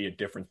actually be a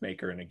difference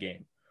maker in a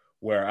game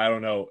where I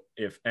don't know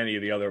if any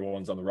of the other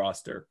ones on the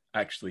roster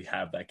actually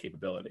have that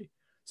capability.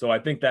 So I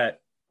think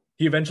that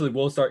he eventually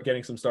will start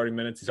getting some starting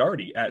minutes. He's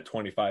already at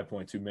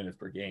 25.2 minutes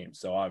per game.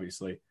 So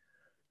obviously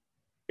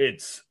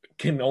it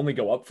can only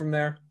go up from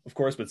there, of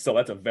course, but still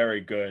that's a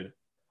very good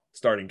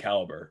starting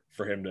caliber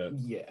for him to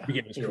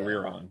begin his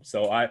career on.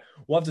 So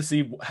we'll have to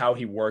see how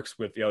he works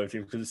with the other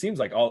teams because it seems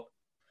like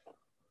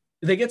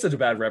they get such a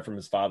bad rep from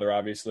his father,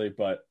 obviously,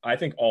 but I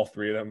think all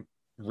three of them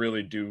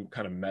really do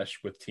kind of mesh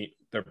with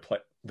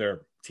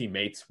their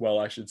teammates well,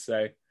 I should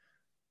say.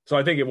 So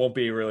I think it won't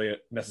be really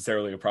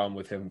necessarily a problem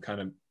with him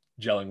kind of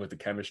gelling with the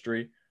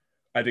chemistry.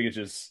 I think it's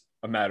just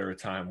a matter of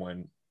time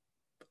when,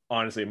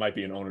 honestly, it might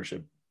be an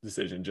ownership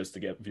decision just to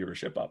get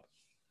viewership up.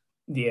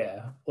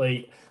 Yeah,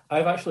 like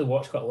I've actually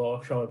watched quite a lot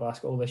of Charlotte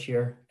basketball this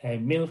year,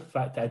 and mainly the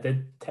fact that I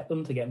did tip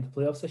them to get into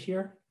playoffs this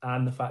year,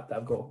 and the fact that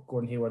I've got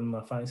Gordon Hayward in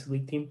my fantasy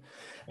league team.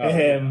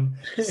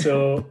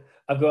 So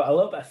I've got a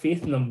little bit of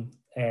faith in them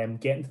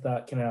getting to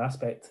that kind of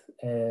aspect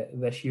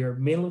this year,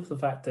 mainly for the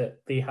fact that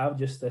they have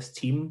just this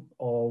team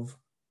of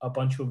a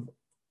bunch of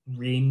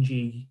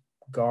rangy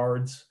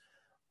guards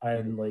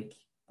and like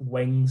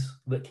wings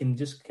that can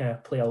just kind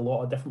of play a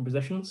lot of different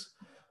positions,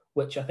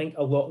 which I think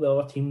a lot of the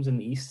other teams in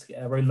the East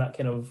around that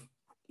kind of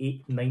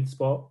 8th, 9th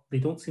spot, they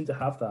don't seem to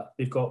have that.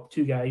 They've got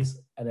two guys,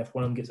 and if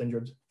one of them gets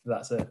injured,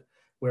 that's it.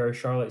 Whereas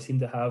Charlotte seem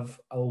to have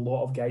a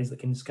lot of guys that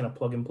can just kind of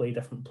plug and play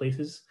different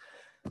places.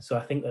 So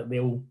I think that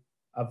they'll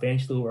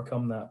eventually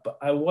overcome that. But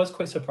I was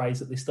quite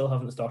surprised that they still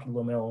haven't started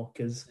LaMelo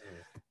because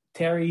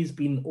Terry's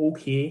been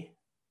okay.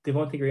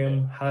 Devontae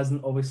Graham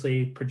hasn't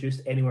obviously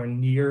produced anywhere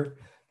near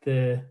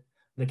the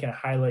kind of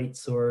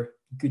highlights or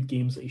good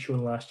games that he's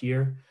shown last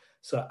year.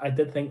 So I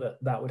did think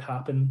that would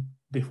happen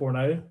before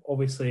now.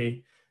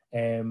 Obviously,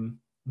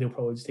 they'll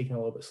probably just take it a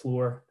little bit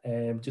slower,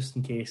 just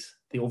in case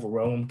they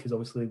overwhelm, because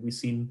obviously we've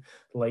seen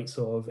the likes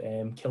of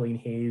Killian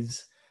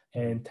Hayes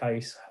and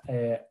Tyrese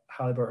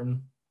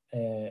Halliburton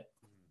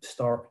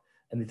start,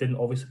 and they didn't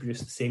obviously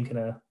produce the same kind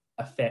of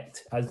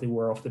effect as they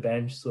were off the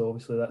bench. So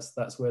obviously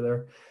that's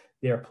where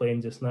they are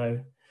playing just now.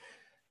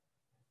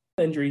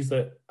 Injuries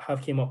that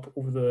have came up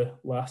over the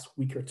last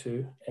week or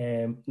two,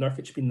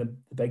 Nurkic being the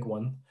big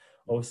one.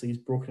 Obviously, he's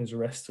broken his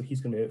wrist, so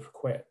he's going to be out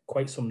for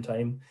quite some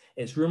time.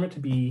 It's rumored to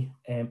be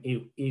at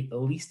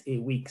least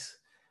 8 weeks,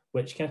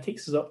 which kind of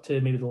takes us up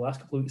to maybe the last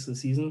couple of weeks of the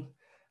season.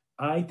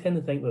 I tend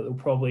to think that they'll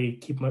probably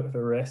keep him out for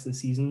the rest of the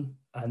season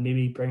and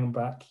maybe bring him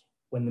back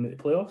when they make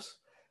the playoffs.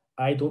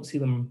 I don't see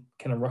them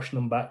kind of rushing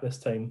him back this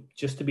time,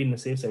 just to be on the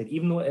safe side.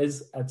 Even though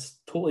it's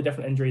totally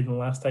different injury than the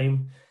last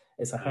time.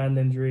 It's a hand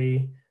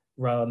injury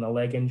rather than a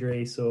leg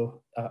injury,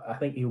 so I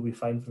think he'll be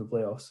fine for the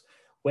playoffs.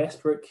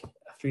 Westbrook,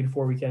 a 3 to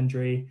 4 week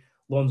injury.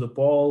 Lonzo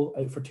Ball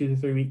out for 2 to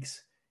 3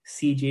 weeks.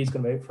 CJ is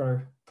going to be out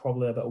for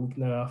probably about a week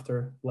now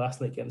after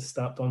last night getting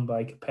stamped on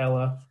by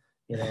Capella.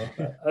 You know,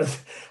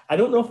 I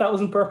don't know if that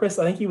was on purpose.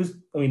 I think he was.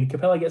 I mean,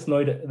 Capella gets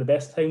annoyed at the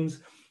best times,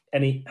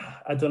 and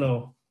I don't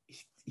know.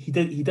 He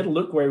did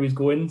look where he was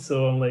going,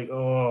 so I'm like,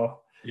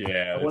 oh,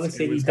 yeah. I want to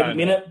say he didn't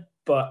mean it,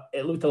 but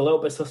it looked a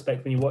little bit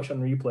suspect when you watch it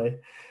on replay.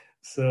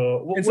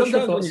 So, and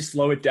sometimes when you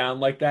slow it down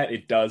like that,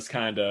 it does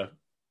kind of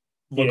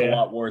look a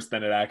lot worse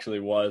than it actually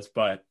was.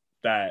 But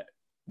that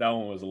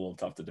one was a little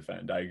tough to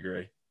defend. I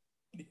agree.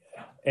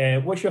 Yeah.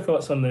 What's your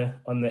thoughts on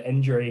the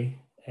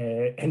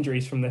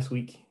injuries from this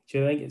week? Do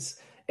you think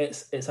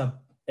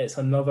it's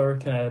another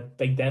kind of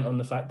big dent on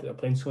the fact that they're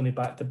playing so many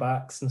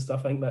back-to-backs and stuff?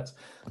 I think that's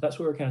what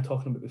we were kind of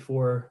talking about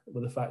before,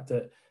 with the fact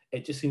that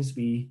it just seems to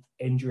be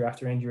injury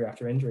after injury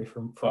after injury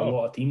for a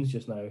lot of teams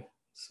just now.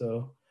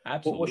 So,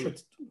 absolutely.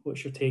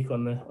 What's your take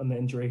on the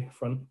injury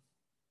front?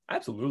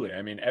 Absolutely.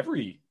 I mean,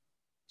 every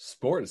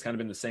sport has kind of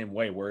been the same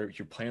way, where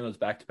you're playing those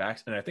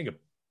back-to-backs, and I think a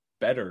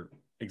better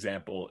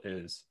example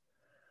is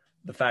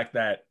the fact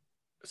that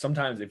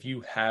sometimes if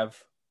you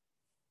have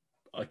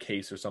a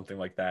case or something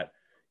like that,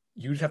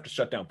 you just have to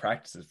shut down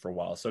practices for a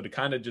while. So to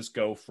kind of just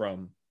go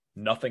from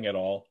nothing at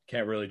all,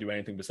 can't really do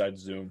anything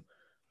besides Zoom,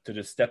 to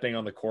just stepping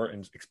on the court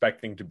and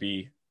expecting to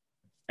be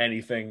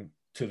anything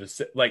to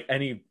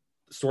any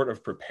sort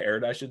of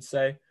prepared, I should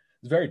say,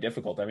 it's very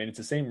difficult. I mean, it's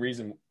the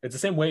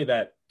same way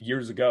that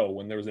years ago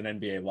when there was an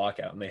NBA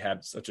lockout and they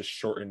had such a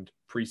shortened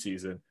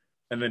preseason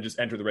and then just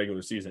enter the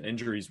regular season,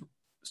 injuries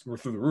were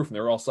through the roof, and they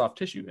were all soft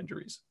tissue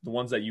injuries. The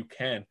ones that you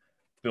can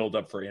build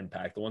up for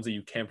impact, the ones that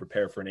you can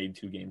prepare for an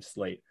 82 game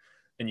slate.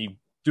 And you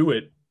do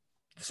it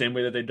the same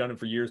way that they've done it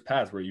for years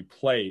past, where you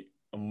play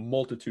a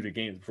multitude of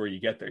games before you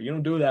get there. You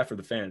don't do that for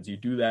the fans. You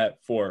do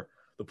that for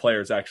the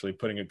players actually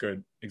putting a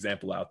good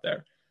example out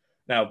there.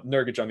 Now,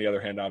 Nurkic, on the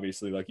other hand,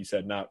 obviously, like you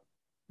said, not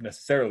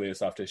necessarily a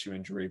soft tissue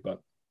injury,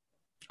 but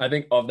I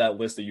think of that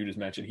list that you just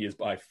mentioned, he is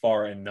by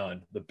far and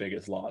none the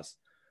biggest loss.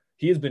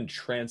 He has been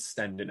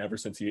transcendent ever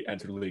since he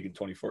entered the league in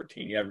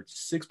 2014. He averaged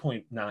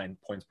 6.9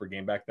 points per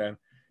game back then.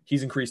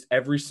 He's increased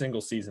every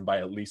single season by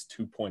at least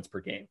 2 points per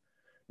game.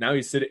 Now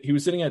he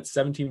was sitting at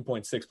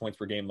 17.6 points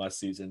per game last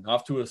season,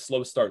 off to a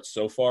slow start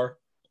so far,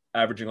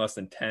 averaging less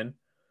than 10.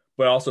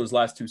 But also his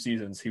last 2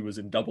 seasons, he was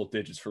in double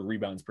digits for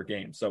rebounds per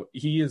game. So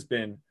he has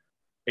been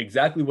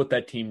exactly what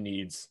that team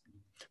needs.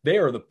 They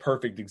are the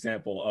perfect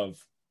example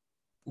of,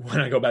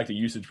 when I go back to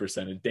usage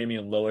percentage,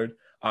 Damian Lillard,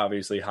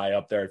 obviously high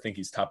up there. I think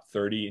he's top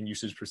 30 in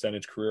usage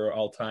percentage career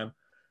all time.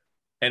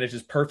 And it's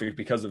just perfect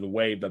because of the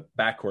way the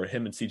backcourt,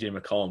 him and CJ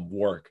McCollum,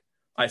 work.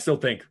 I still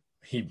think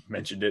he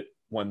mentioned it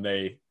when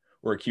they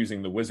were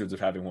accusing the Wizards of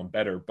having one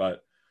better,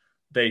 but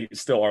they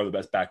still are the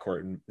best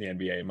backcourt in the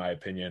NBA, in my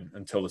opinion,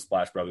 until the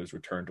Splash Brothers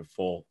return to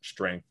full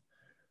strength.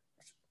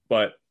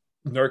 But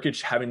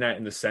Nurkic having that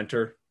in the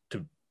center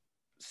to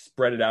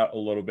spread it out a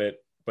little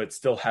bit, but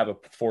still have a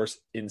force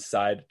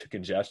inside to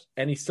congest,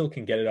 and he still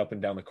can get it up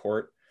and down the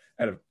court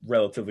at a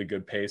relatively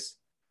good pace.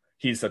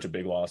 He's such a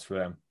big loss for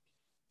them.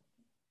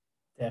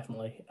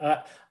 Definitely.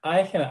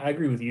 I kind of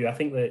agree with you. I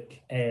think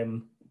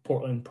that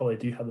Portland probably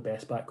do have the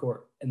best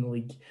backcourt in the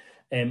league,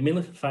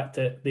 mainly for the fact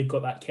that they've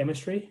got that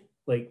chemistry.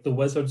 Like the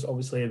Wizards,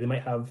 obviously, they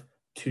might have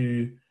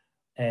 2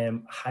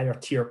 higher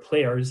tier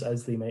players,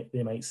 as they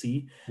might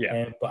see.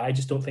 Yeah. But I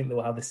just don't think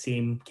they'll have the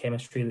same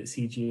chemistry that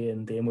CJ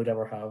and Dame would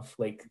ever have.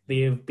 Like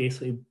they have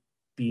basically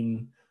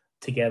been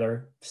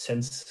together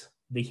since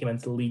they came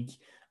into the league,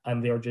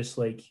 and they're just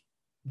like,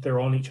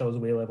 they're on each other's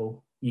way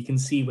level. You can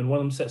see when one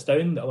of them sits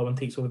down, the other one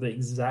takes over the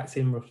exact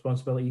same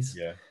responsibilities.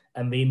 Yeah.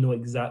 And they know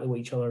exactly what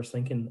each other is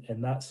thinking.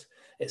 And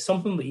it's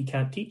something that you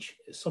can't teach.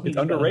 It's something it's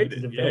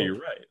underrated. Yeah, you're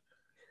right.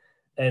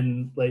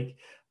 And like,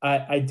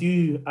 I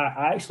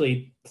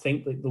actually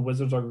think that the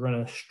Wizards are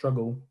going to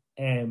struggle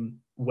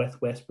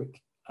with Westbrook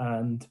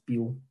and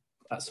Beal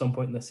at some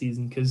point in the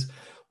season, because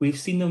we've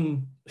seen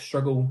them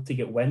struggle to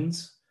get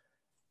wins.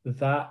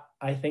 That,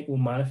 I think, will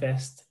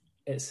manifest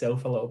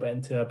itself a little bit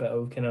into a bit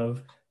of kind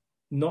of,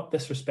 not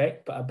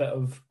disrespect, but a bit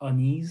of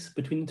unease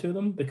between the two of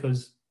them,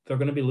 because they're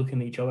going to be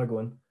looking at each other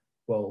going,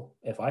 well,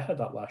 if I had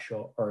that last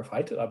shot, or if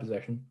I took that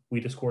possession,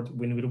 we'd have scored,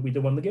 we'd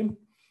have won the game.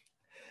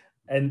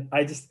 And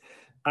I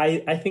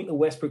think that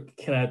Westbrook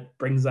kind of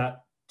brings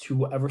that to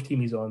whatever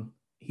team he's on.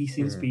 He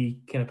seems to be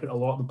kind of putting a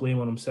lot of the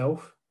blame on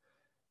himself.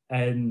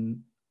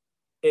 And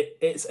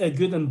it's a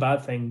good and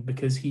bad thing,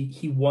 because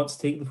he wants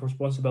to take the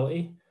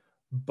responsibility,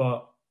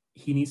 but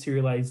he needs to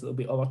realize that there'll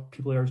be other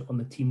players on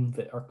the team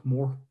that are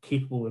more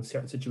capable in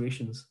certain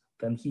situations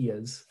than he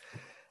is.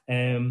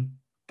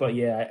 But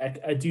yeah,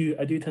 I do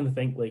tend to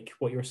think like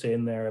what you're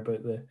saying there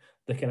about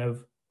the kind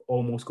of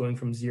almost going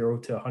from 0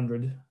 to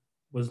 100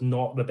 was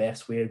not the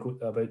best way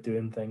about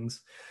doing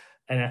things.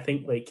 And I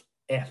think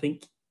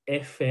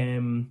if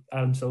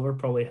Adam Silver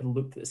probably had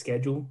looked at the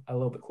schedule a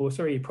little bit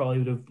closer, he probably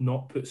would have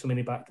not put so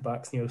many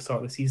back-to-backs near the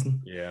start of the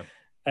season. Yeah.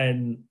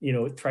 And,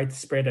 tried to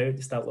spread out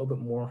just that little bit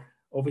more.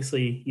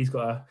 Obviously, he's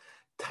got a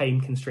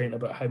time constraint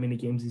about how many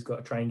games he's got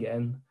to try and get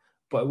in.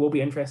 But it will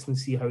be interesting to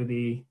see how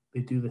they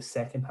do the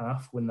second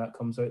half when that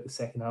comes out, the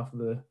second half of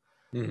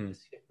the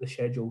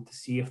schedule, to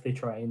see if they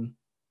try and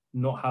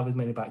not have as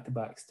many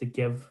back-to-backs, to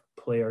give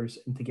players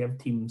and to give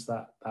teams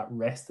that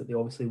rest that they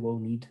obviously will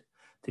need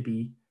to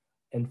be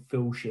in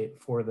full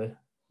shape for the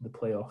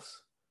playoffs.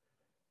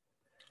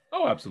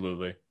 Oh,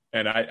 absolutely.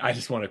 And I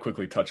just want to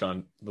quickly touch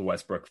on the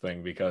Westbrook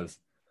thing because,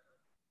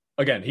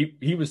 again,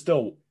 he was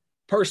still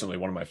personally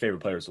one of my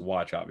favorite players to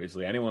watch,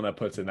 obviously. Anyone that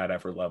puts in that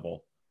effort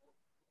level,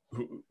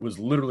 who was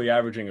literally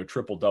averaging a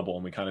triple-double,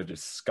 and we kind of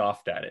just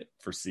scoffed at it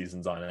for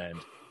seasons on end,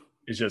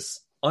 is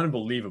just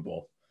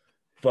unbelievable.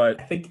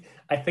 But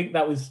I think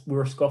that was, we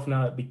were scoffing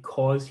at it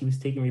because he was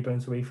taking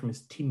rebounds away from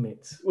his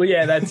teammates. Well,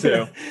 yeah, that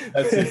too.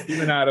 That's it.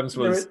 Steven Adams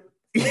was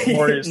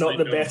not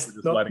the best,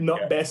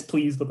 not best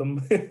pleased with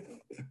him.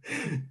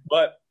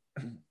 But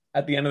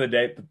at the end of the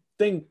day, the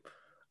thing,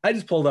 I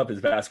just pulled up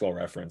his basketball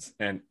reference,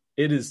 and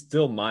it is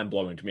still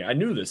mind-blowing to me. I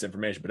knew this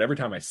information, but every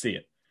time I see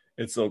it,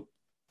 it still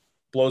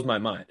blows my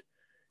mind.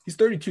 He's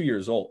 32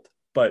 years old,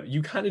 but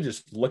you kind of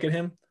just look at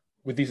him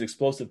with these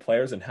explosive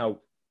players and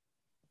how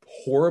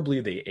horribly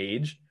they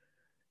age.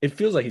 It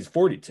feels like he's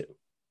 42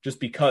 just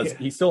because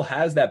he still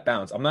has that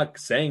bounce. I'm not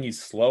saying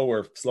he's slow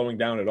or slowing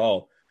down at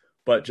all,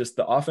 but just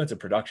the offensive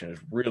production is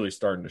really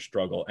starting to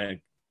struggle.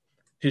 And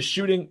his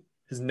shooting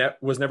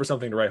was never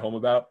something to write home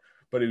about,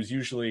 but it was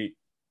usually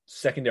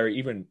secondary,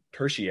 even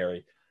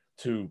tertiary,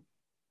 to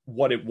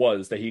what it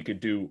was that he could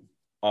do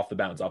off the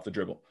bounce, off the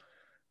dribble.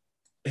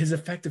 His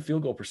effective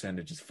field goal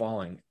percentage is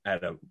falling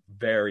at a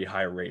very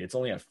high rate. It's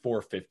only at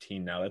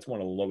 415 now. That's one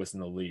of the lowest in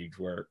the leagues,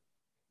 where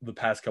the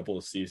past couple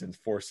of seasons,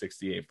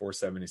 468,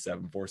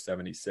 477,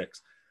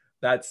 476.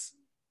 That's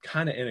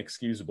kind of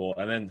inexcusable.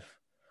 And then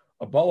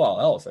above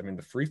all else, I mean,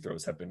 the free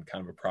throws have been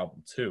kind of a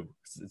problem too.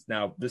 It's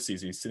now this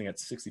season, he's sitting at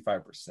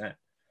 65%.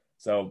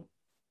 So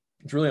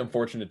it's really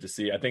unfortunate to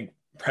see. I think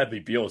Bradley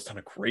Beal has done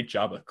a great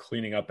job of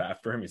cleaning up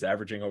after him. He's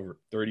averaging over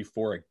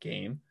 34 a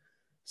game.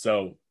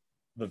 So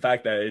the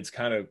fact that it's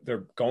kind of,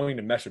 they're going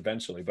to mesh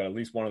eventually, but at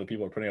least one of the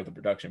people are putting out the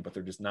production, but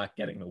they're just not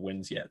getting the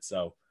wins yet.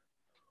 So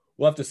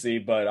we'll have to see.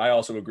 But I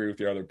also agree with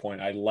your other point.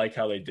 I like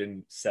how they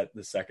didn't set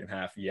the second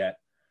half yet.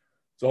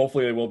 So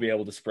hopefully they will be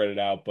able to spread it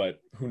out,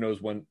 but who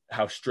knows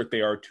how strict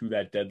they are to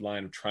that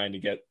deadline of trying to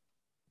get,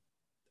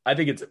 I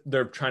think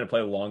they're trying to play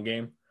the long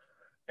game,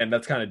 and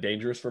that's kind of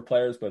dangerous for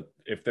players. But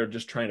if they're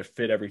just trying to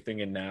fit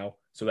everything in now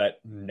so that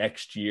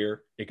next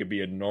year it could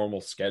be a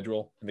normal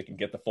schedule and they can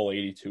get the full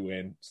 82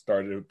 in,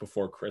 start it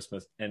before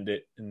Christmas, end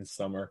it in the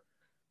summer,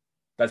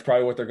 that's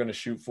probably what they're going to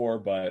shoot for.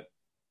 But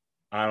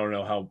I don't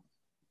know how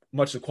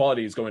much the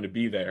quality is going to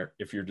be there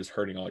if you're just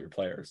hurting all your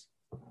players.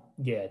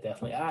 Yeah,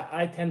 definitely.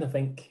 I tend to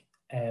think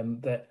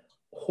that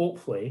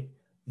hopefully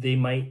they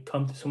might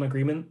come to some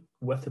agreement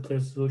with the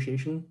Players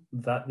Association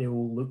that they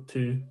will look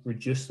to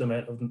reduce the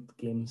amount of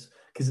games.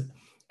 Because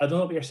I don't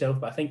know about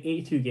yourself, but I think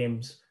 82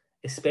 games,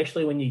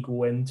 especially when you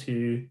go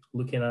into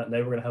looking at now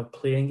we're going to have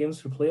playing games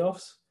for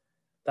playoffs,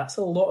 that's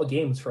a lot of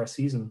games for a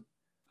season.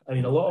 I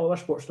mean, a lot of other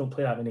sports don't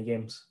play that many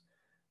games.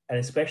 And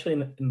especially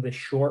in the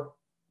short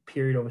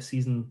period of a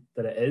season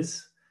that it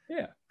is,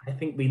 I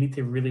think we need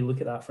to really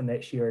look at that for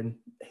next year and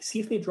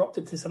see if they dropped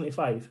it to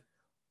 75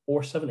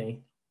 or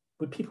 70.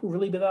 Would people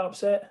really be that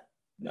upset?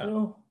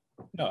 No,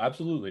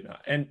 absolutely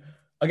not. And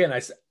again,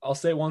 I'll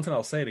say it once and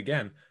I'll say it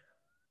again.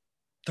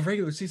 The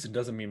regular season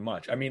doesn't mean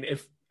much. I mean,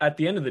 if at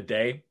the end of the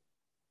day,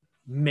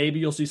 maybe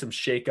you'll see some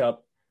shakeup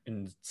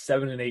in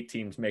 7 and 8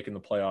 teams making the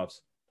playoffs,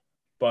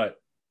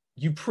 but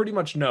you pretty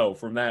much know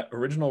from that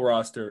original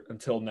roster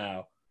until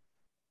now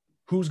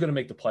who's going to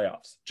make the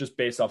playoffs just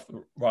based off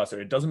the roster.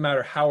 It doesn't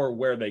matter how or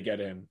where they get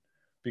in,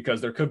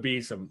 because there could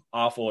be some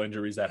awful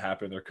injuries that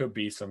happen. There could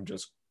be some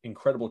just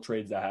incredible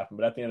trades that happen.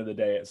 But at the end of the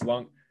day, as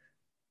long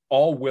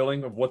all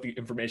willing of what the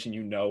information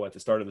you know at the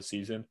start of the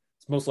season,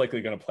 it's most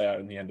likely going to play out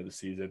in the end of the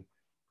season.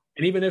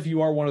 And even if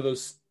you are one of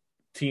those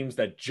teams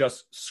that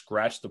just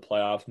scratch the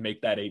playoffs,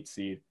 make that 8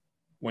 seed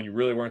when you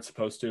really weren't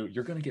supposed to,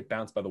 you're going to get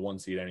bounced by the 1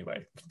 seed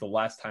anyway. The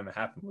last time it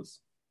happened was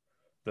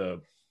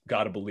the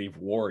Gotta Believe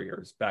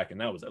Warriors back, and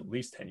that was at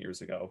least 10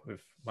 years ago,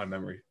 if my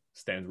memory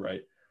stands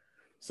right.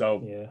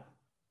 So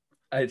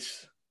I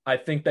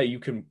think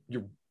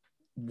that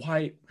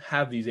why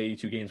have these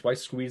 82 games? Why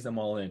squeeze them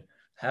all in?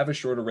 Have a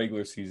shorter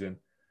regular season,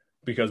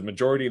 because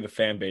majority of the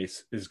fan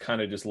base is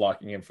kind of just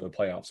locking in for the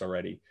playoffs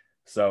already.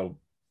 So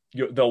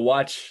they'll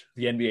watch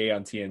the NBA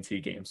on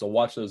TNT games. They'll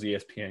watch those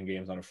ESPN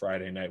games on a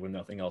Friday night when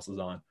nothing else is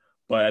on.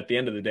 But at the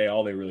end of the day,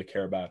 all they really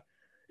care about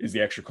is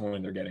the extra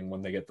coin they're getting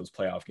when they get those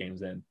playoff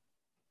games in.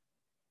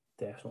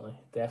 Definitely.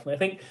 I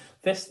think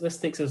this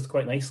takes us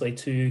quite nicely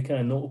to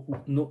kind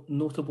of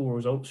notable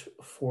results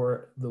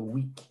for the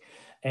week.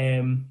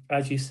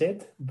 As you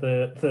said,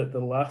 the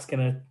last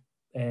kind of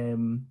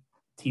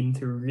team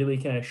to really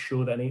kind of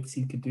show that an 8th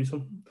seed could do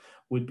something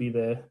would be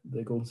the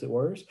Golden State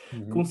Warriors.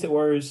 Mm-hmm. Golden State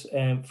Warriors,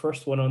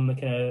 first one on the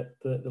kind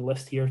of the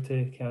list here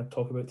to kind of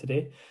talk about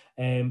today.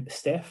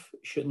 Steph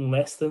shooting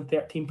less than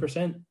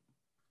 13%.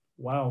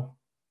 Wow,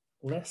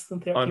 less than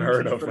 13%.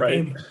 Unheard of,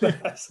 right?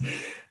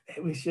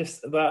 It was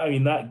just that. I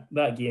mean,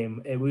 that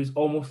game, it was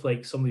almost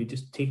like somebody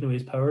just taking away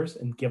his powers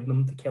and giving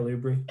them to Kelly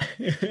Oubre.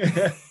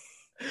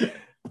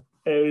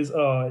 It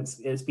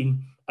was. It's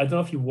been. I don't know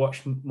if you've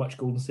watched much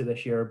Golden State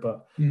this year,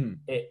 but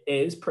it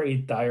is pretty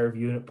dire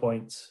viewing at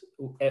points.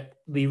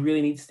 They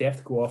really need Steph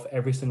to go off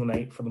every single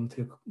night for them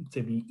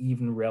to be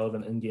even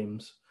relevant in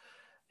games.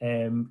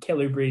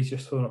 Kelly Oubre is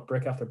just throwing up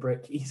brick after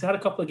brick. He's had a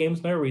couple of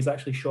games now where he's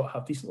actually shot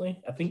half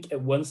decently. I think at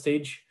one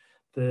stage,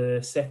 the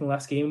second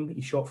last game,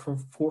 he shot from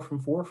 4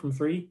 from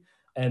 3,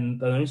 and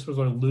the announcers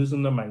are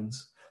losing their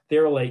minds. They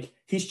were like,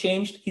 he's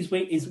changed. He's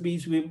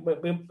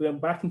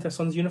back into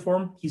Suns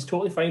uniform. He's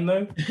totally fine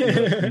now.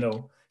 Like,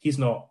 no, he's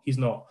not.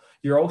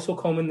 You're also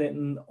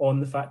commenting on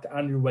the fact that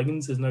Andrew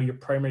Wiggins is now your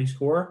primary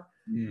scorer.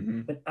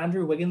 Mm-hmm. When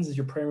Andrew Wiggins is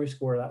your primary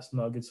scorer, that's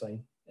not a good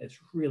sign. It's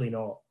really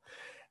not.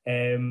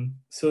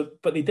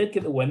 But they did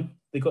get the win.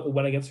 They got the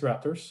win against the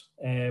Raptors.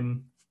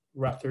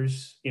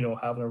 Raptors,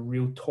 having a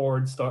real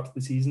torrid start to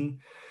the season.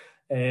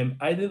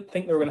 I didn't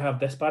think they were going to have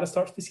this bad a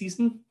start to the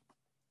season.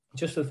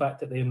 Just the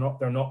fact that they're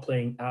not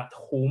playing at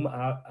home,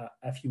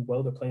 if you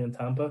will, they're playing in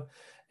Tampa.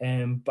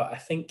 But I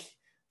think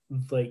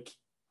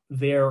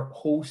their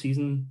whole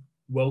season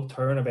will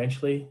turn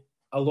eventually.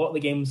 A lot of the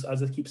games,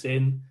 as I keep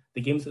saying,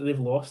 the games that they've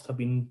lost have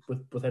been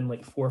within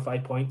 4 or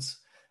 5 points.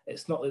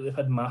 It's not like they've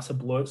had massive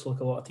blowouts like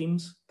a lot of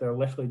teams. They're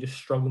literally just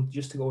struggling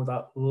just to go over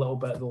that little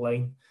bit of the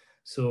line.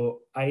 So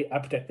I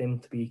predict them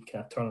to be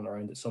kind of turning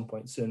around at some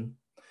point soon.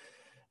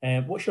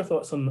 What's your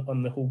thoughts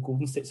on the whole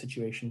Golden State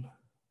situation?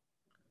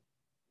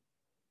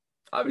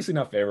 Obviously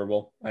not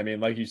favorable. I mean,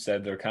 like you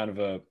said, they're kind of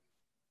a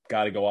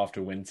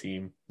got-to-go-off-to-win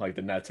team. Like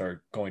the Nets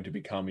are going to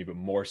become even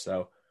more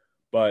so.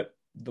 But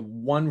the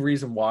one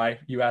reason why,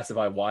 you asked if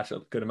I watch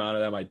a good amount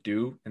of them, I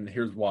do. And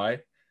here's why.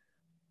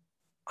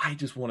 I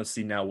just want to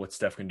see now what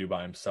Steph can do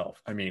by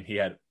himself. I mean, he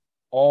had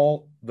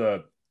all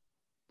the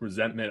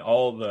resentment,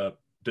 all the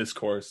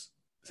discourse,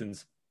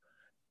 since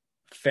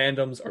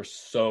fandoms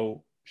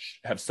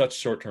have such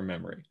short-term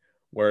memory,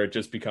 where it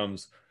just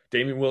becomes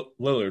Damian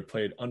Lillard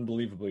played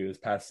unbelievably this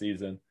past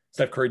season.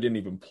 Steph Curry didn't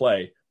even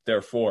play.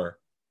 Therefore,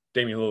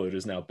 Damian Lillard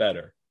is now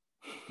better.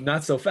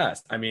 Not so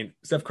fast. I mean,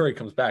 Steph Curry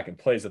comes back and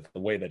plays it the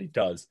way that he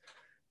does.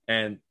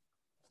 And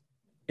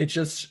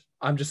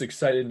I'm just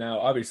excited now.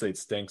 Obviously, it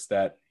stinks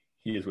that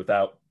he is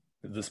without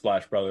the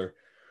Splash Brother.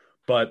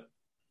 But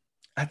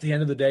at the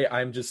end of the day,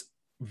 I'm just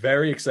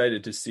very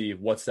excited to see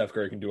what Steph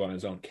Curry can do on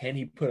his own. Can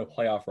he put a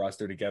playoff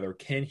roster together?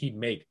 Can he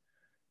make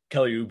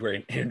Kelly Oubre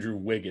and Andrew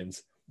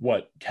Wiggins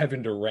what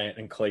Kevin Durant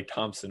and Klay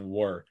Thompson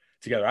were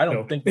together? I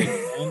don't think they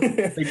can.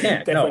 They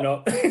can't. Definitely no,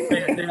 not.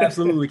 they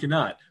absolutely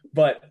cannot.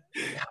 But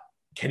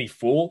can he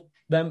fool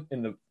them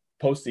in the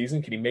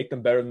postseason? Can he make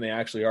them better than they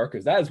actually are?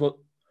 Because that is what,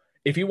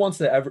 if he wants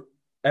to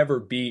ever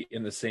be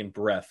in the same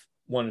breath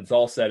when it's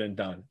all said and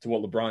done to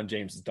what LeBron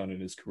James has done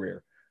in his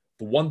career,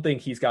 the one thing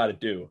he's got to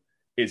do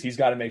is he's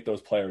got to make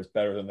those players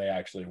better than they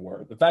actually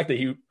were. The fact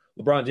that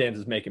LeBron James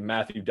is making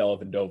Matthew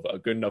Dellavedova a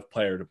good enough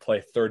player to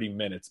play 30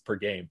 minutes per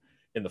game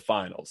in the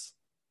finals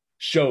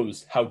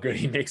shows how good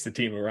he makes the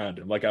team around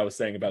him. Like I was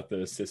saying about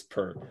the assist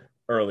per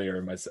earlier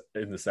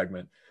in the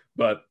segment.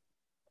 But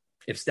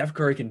if Steph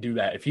Curry can do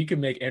that, if he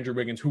can make Andrew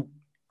Wiggins, who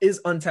is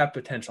untapped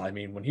potential. I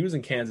mean, when he was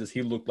in Kansas,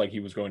 he looked like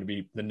he was going to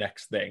be the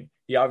next thing.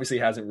 He obviously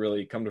hasn't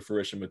really come to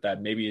fruition with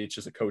that. Maybe it's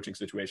just a coaching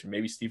situation.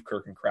 Maybe Steve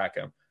Kerr can crack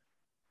him.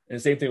 And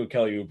the same thing with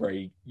Kelly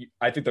Oubre.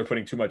 I think they're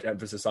putting too much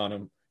emphasis on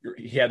him.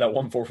 He had that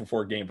 1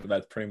 4-for-4 game, but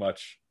that's pretty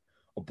much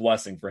a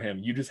blessing for him.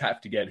 You just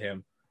have to get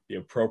him the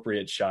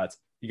appropriate shots.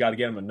 You got to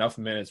get him enough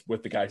minutes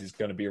with the guys he's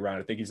going to be around.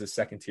 I think he's a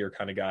second-tier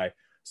kind of guy.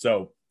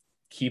 So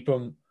keep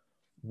him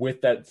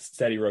with that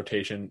steady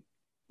rotation.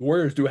 The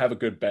Warriors do have a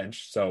good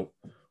bench, so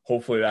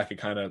hopefully that could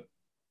kind of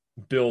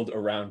build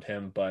around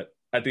him. But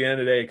at the end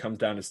of the day, it comes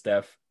down to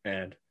Steph,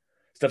 and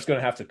Steph's going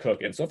to have to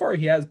cook. And so far,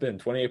 he has been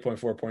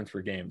 28.4 points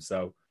per game.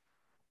 So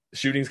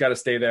shooting's got to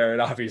stay there. It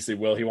obviously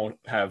will. He won't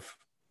have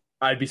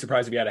 – I'd be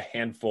surprised if he had a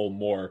handful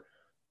more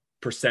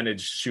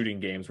percentage shooting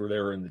games where they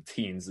were in the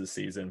teens this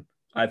season.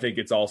 I think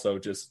it's also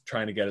just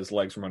trying to get his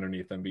legs from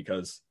underneath him,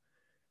 because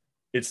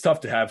it's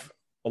tough to have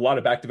a lot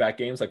of back-to-back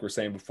games, like we're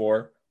saying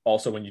before,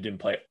 also when you didn't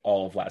play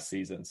all of last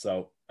season.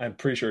 So I'm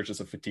pretty sure it's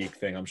just a fatigue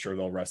thing. I'm sure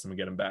they'll rest him and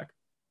get him back.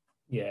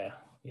 Yeah.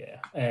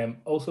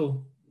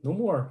 Also, no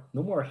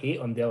more hate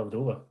on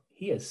Dellavedova.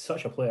 He is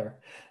such a player.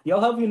 Y'all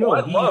have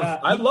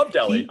I love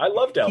Delly. I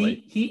love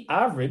Delly. He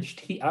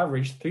averaged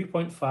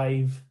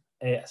 3.5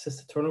 assist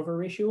to turnover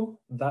ratio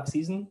that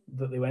season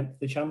that they went to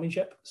the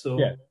championship. So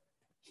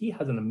he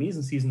had an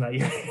amazing season that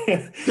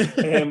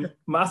year.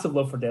 Massive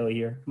love for Delhi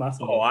here.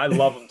 Massive love. I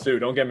love him too.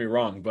 Don't get me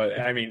wrong. But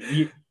I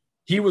mean,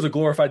 he was a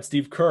glorified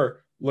Steve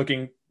Kerr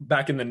looking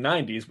back in the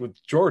 90s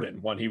with Jordan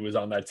when he was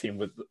on that team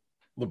with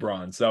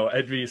LeBron. So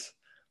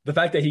the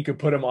fact that he could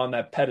put him on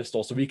that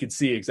pedestal so we could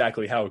see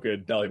exactly how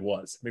good Delhi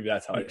was. Maybe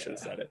that's how I should have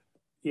said it.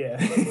 Yeah.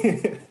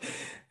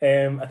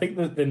 I think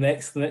the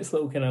next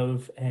little kind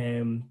of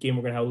game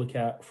we're going to have a look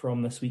at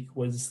from this week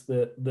was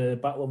the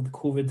battle of the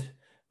COVID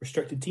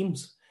restricted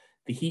teams.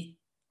 The Heat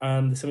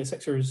and the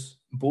 76ers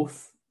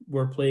both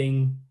were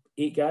playing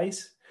 8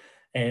 guys,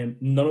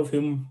 none of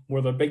whom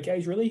were their big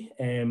guys, really.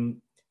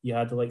 You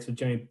had the likes of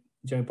Jimmy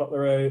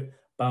Butler out,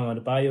 Bam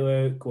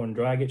Adebayo out, Goran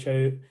Dragic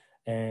out,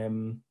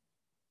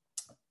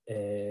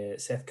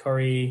 Seth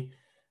Curry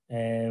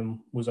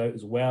was out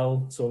as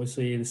well. So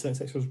obviously the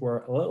 76ers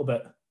were a little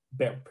bit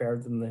better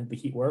prepared than the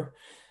Heat were.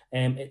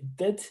 It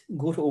did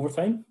go to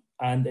overtime,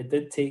 and it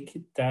did take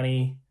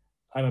Danny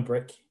I'm a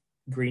Brick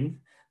Green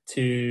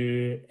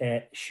to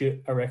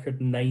shoot a record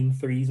 9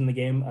 threes in the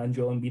game, and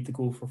Joel Embiid to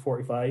go for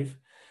 45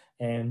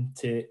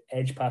 to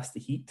edge past the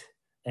Heat.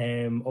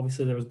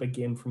 Obviously there was a big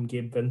game from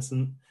Gabe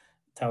Vincent,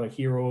 Tyler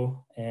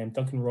Hero, and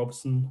Duncan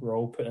Robinson were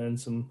all putting in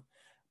some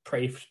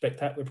pretty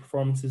spectacular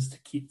performances to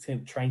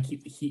try and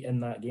keep the Heat in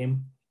that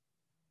game.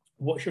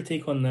 What's your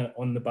take on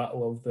the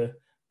battle of the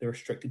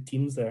restricted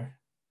teams there?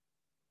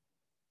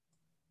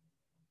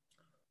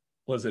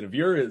 Listen, if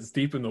you're as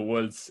deep in the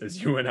woods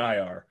as you and I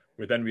are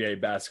with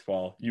NBA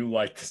basketball, you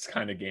like this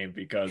kind of game,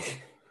 because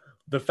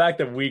the fact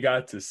that we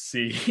got to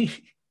see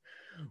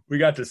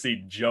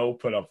Joe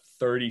put up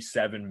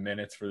 37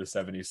 minutes for the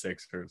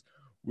 76ers.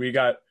 We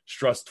got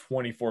Struss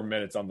 24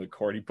 minutes on the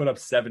court. He put up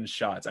 7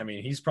 shots. I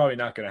mean, he's probably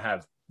not going to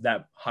have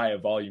that high a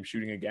volume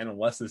shooting again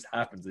unless this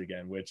happens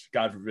again, which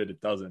God forbid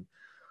it doesn't,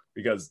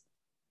 because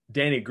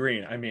Danny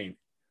Green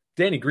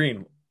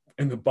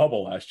in the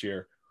bubble last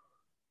year,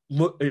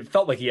 it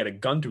felt like he had a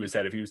gun to his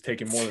head if he was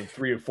taking more than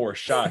 3 or 4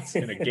 shots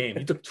in a game.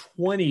 He took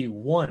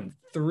 21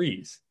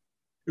 threes.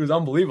 It was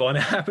unbelievable, and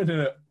it happened in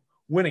a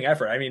winning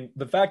effort. I mean,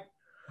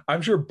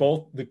 I'm sure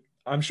both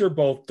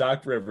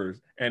Doc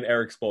Rivers and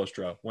Eric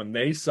Spoelstra, when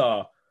they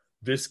saw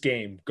this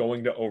game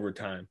going to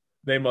overtime,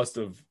 they must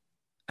have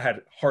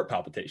had heart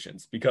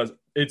palpitations, because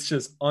it's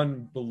just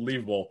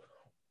unbelievable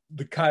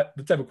the type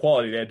of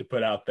quality they had to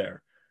put out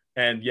there.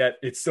 And yet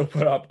it still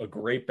put up a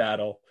great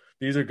battle.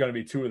 These are going to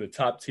be 2 of the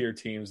top tier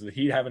teams. The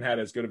Heat haven't had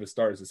as good of a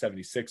start as the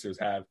 76ers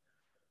have,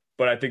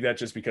 but I think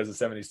that's just because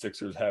the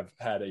 76ers have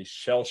had a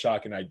shell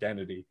shock in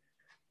identity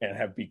and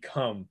have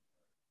become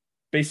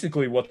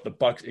basically what the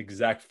Bucks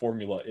exact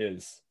formula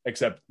is,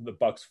 except the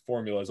Bucks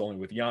formula is only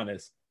with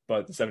Giannis,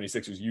 but the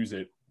 76ers use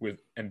it with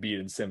Embiid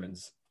and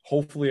Simmons.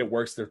 Hopefully it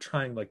works. They're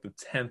trying like the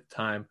 10th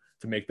time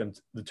to make the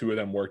 2 of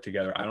them work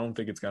together. I don't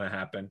think it's going to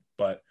happen,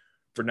 but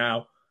for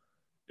now,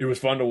 it was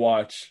fun to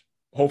watch.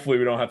 Hopefully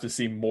we don't have to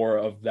see more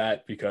of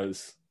that,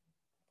 because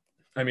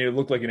I mean, it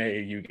looked like an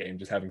AAU game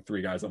just having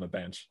 3 guys on the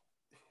bench.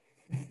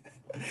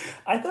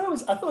 I thought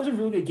it was a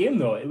really good game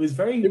though. It was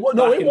very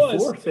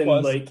forth,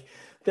 and like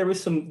there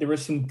was some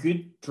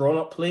good drawn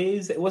up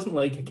plays. It wasn't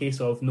like a case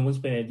of no one's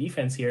playing a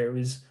defense here. It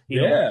was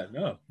there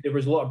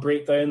was a lot of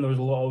breakdown. There was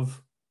a lot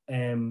of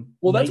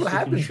that's what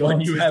happens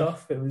when you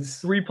have it was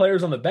 3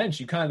 players on the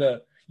bench. You can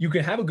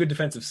have a good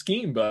defensive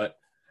scheme, but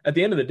at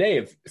the end of the day,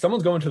 if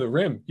someone's going to the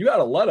rim, you got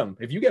to let them.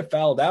 If you get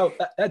fouled out,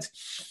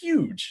 that's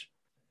huge.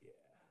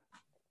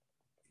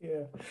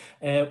 Yeah.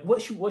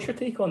 What's your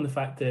take on the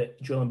fact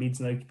that Joel Embiid's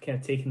now kind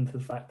of taken to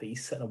the fact that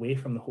he's sitting away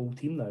from the whole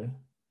team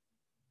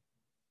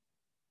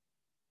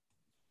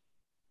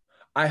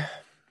now?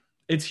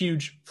 It's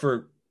huge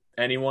for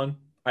anyone.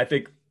 I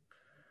think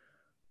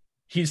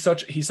he's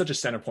such a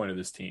center point of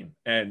this team,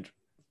 and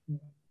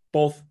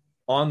both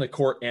on the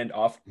court and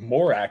off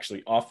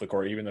the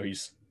court, even though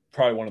he's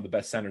probably one of the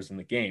best centers in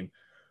the game.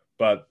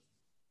 But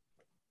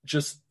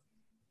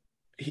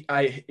you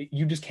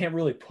just can't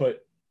really put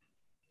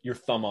your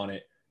thumb on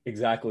it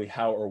exactly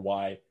how or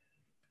why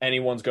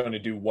anyone's going to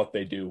do what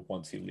they do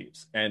once he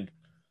leaves. And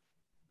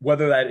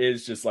whether that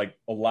is just like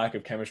a lack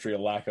of chemistry, a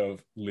lack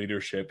of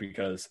leadership,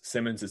 because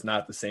Simmons is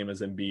not the same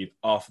as Embiid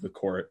off the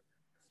court.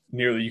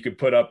 Nearly, you could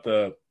put up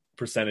the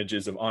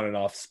percentages of on and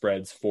off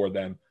spreads for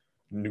them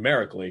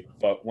numerically,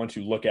 but once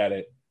you look at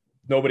it,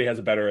 nobody has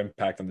a better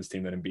impact on this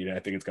team than Embiid, and I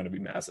think it's going to be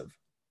massive.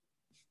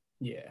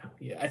 Yeah.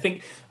 I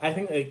think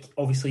like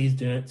obviously he's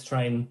doing it to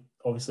try and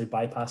obviously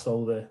bypass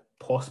all the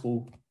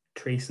possible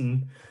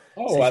tracing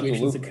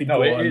situations that could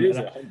go on. It is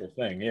a humble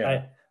thing.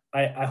 Yeah.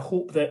 I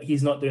hope that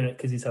he's not doing it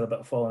because he's had a bit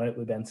of falling out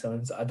with Ben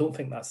Simmons. I don't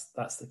think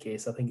that's the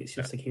case. I think it's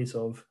just a case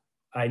of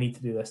I need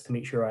to do this to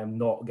make sure I'm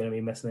not going to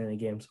be missing any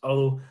games.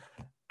 Although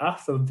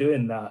after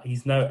doing that,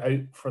 he's now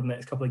out for the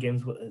next couple of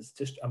games.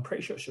 I'm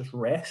pretty sure it's just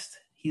rest.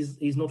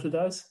 He's noted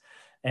as,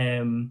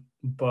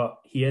 but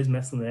he is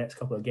missing the next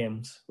couple of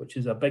games, which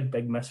is a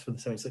big miss for the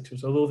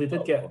 76ers. Although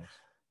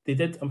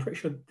I'm pretty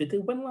sure, did they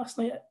win last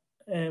night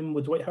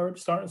with Dwight Howard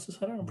starting as the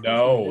center?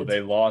 No,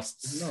 they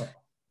lost. I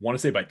want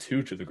to say by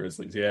 2 to the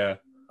Grizzlies. Yeah.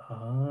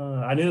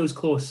 I knew it was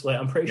close. Like,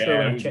 I'm pretty sure Yeah,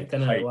 when it I was a checked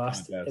in at it tight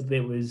last,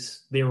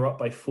 contest. they were up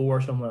by 4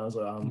 or something. I was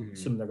like, I'm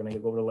assuming they're going to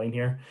go over the line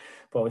here,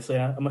 but obviously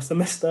I must have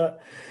missed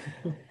that.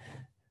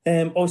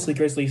 Obviously,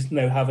 Grizzlies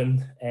now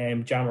having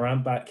Ja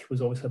Morant back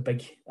was obviously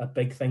a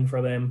big thing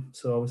for them.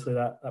 So obviously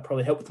that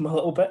probably helped them a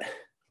little bit.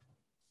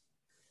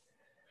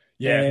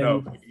 Yeah, no,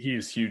 Um,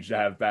 he's huge to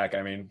have back.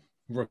 I mean,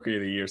 rookie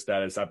of the year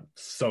status. I'm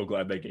so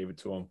glad they gave it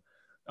to him.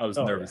 I was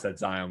oh nervous yeah, that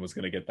Zion was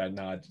going to get that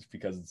nod just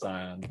because it's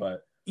Zion,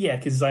 but yeah,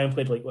 because Zion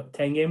played like what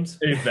 10 games,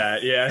 if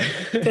that, yeah.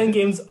 10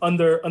 games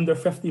under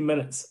 50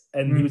 minutes,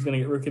 and he was going to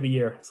get rookie of the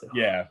year. It's like,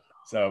 Yeah.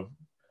 So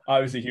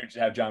obviously huge to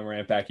have John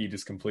Morant back. He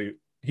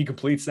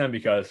completes them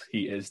because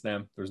he is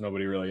them. There's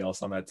nobody really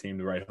else on that team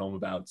to write home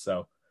about.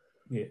 So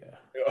yeah.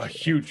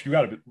 huge. You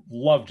got to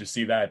love to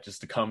see that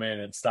just to come in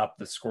and stop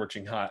the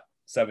scorching hot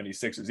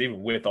 76ers,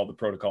 even with all the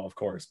protocol, of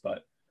course.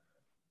 But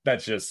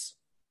that's just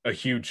a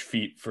huge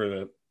feat for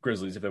the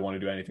Grizzlies if they want to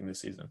do anything this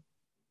season.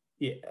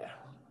 Yeah,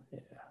 yeah.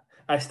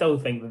 I still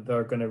think that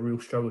they're going to real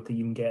struggle to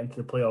even get into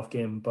the playoff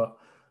game, but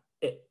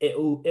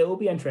it'll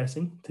be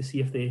interesting to see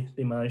if they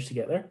manage to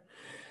get there.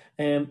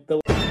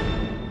 The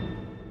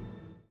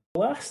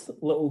last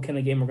little kind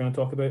of game we're going to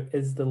talk about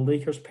is the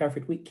Lakers'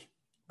 perfect week.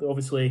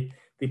 Obviously,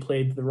 they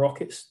played the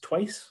Rockets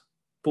twice,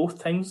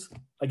 both times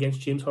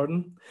against James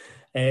Harden.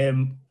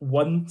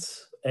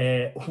 Once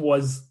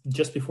was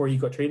just before he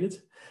got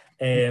traded,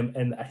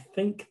 and I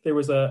think there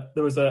was a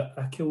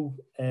cool,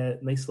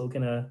 nice little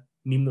kind of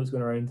meme that was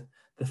going around.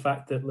 The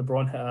fact that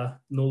LeBron hit a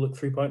no-look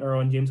three-pointer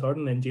on James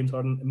Harden and James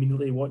Harden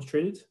immediately watched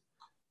traded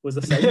was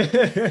a sign.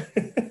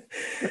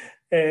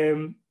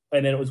 And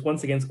then it was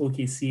once against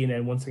OKC and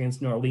then once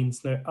against New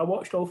Orleans. Now, I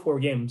watched all 4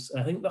 games,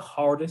 and I think the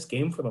hardest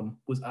game for them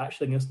was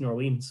actually against New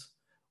Orleans,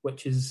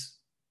 which is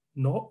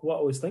not what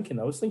I was thinking.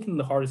 I was thinking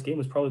the hardest game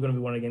was probably going to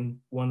be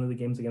one of the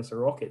games against the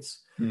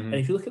Rockets. Mm-hmm. And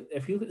if you look at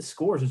the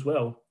scores as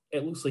well,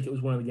 it looks like it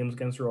was one of the games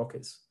against the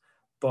Rockets.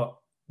 But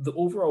the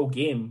overall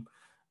game,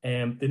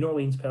 the New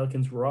Orleans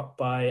Pelicans were up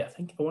by, I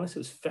want to say it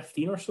was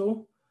 15 or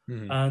so,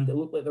 and it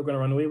looked like they were going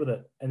to run away with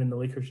it. And then the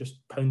Lakers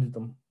just pounded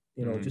them,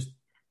 just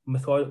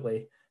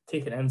methodically,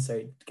 taking it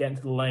inside, getting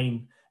to the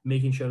line,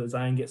 making sure that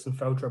Zion gets in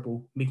foul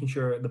trouble, making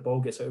sure the ball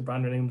gets out of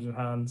Brandon Ingram's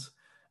hands.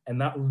 And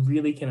that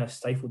really kind of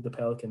stifled the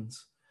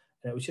Pelicans.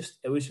 And it was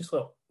just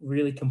a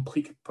really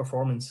complete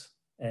performance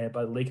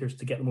by the Lakers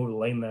to get them over the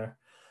line there.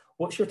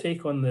 What's your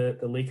take on the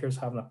Lakers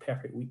having a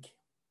perfect week?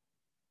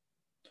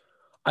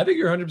 I think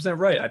you're 100%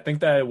 right. I think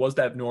that it was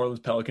that New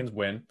Orleans Pelicans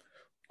win.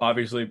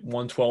 Obviously,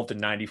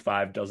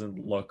 112-95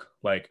 doesn't look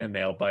like a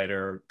nail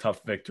biter or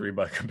tough victory,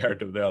 but compared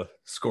to the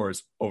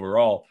scores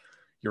overall,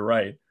 you're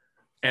right.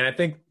 And I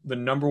think the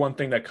number one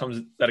thing that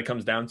it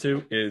comes down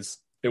to is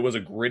it was a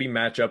gritty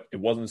matchup. It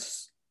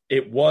was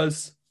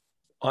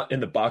in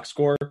the box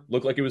score,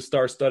 looked like it was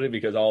star-studded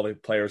because all the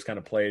players kind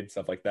of played,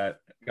 stuff like that,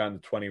 got in the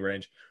 20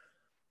 range.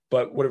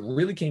 But what it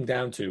really came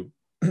down to,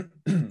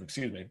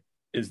 excuse me,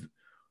 is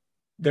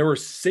there were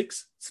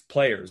 6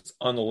 players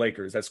on the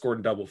Lakers that scored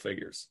in double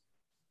figures.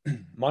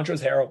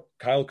 Montrezl Harrell,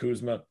 Kyle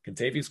Kuzma,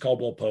 Kentavious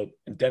Caldwell-Pope,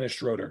 and Dennis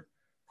Schroeder.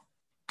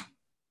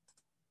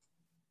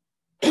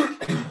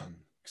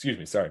 Excuse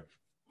me, sorry.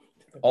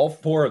 All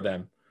 4 of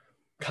them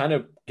kind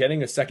of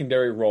getting a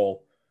secondary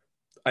role.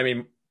 I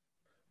mean,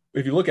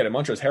 if you look at it,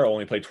 Montrezl Harrell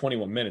only played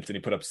 21 minutes and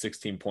he put up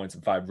 16 points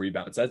and 5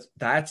 rebounds.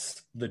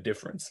 That's the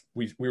difference.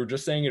 We were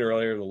just saying it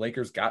earlier. The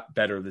Lakers got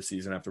better this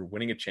season after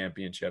winning a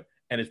championship,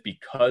 and it's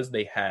because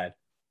they had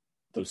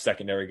those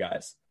secondary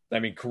guys. I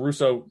mean,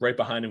 Caruso right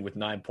behind him with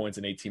 9 points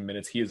in 18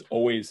 minutes. He is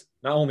always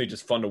not only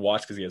just fun to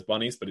watch because he has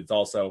bunnies, but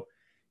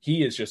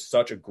he is just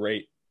such a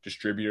great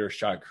distributor,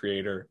 shot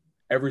creator,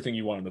 everything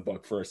you want in the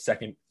book for a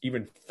second,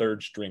 even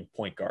third string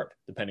point guard,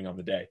 depending on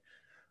the day.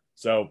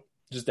 So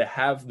just to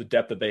have the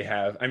depth that they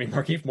have. I mean,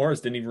 Markieff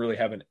Morris didn't even really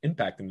have an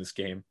impact in this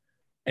game,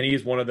 and he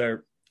is one of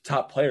their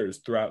top players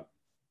throughout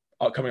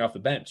coming off the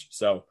bench.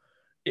 So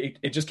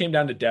it just came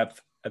down to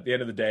depth at the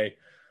end of the day.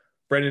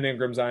 Brandon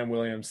Ingram, Zion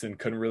Williamson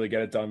couldn't really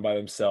get it done by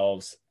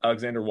themselves.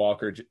 Alexander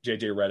Walker,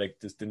 JJ Redick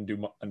just didn't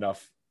do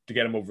enough to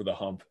get him over the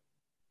hump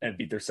and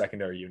beat their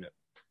secondary unit.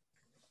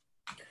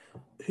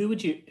 Who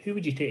would you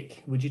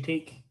take? Would you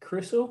take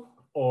Caruso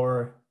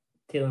or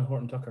Talen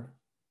Horton-Tucker?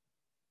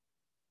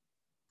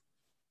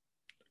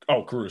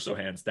 Oh, Caruso,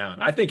 hands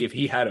down. I think if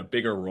he had a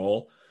bigger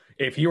role,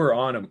 if he were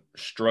on a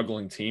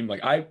struggling team,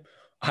 like I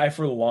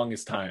for the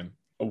longest time,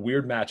 a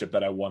weird matchup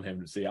that I want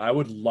him to see. I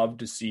would love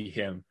to see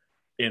him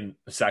in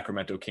the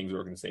Sacramento Kings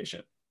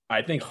organization.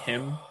 I think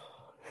him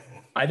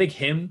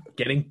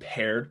getting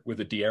paired with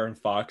a De'Aaron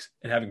Fox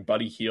and having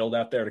Buddy Hield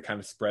out there to kind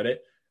of spread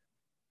it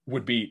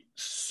would be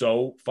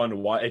so fun to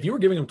watch. If you were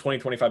giving him 20,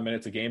 25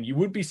 minutes a game, you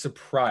would be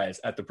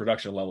surprised at the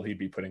production level he'd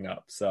be putting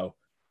up. So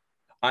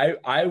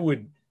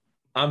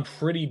I'm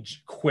pretty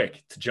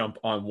quick to jump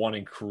on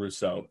wanting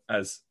Caruso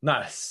as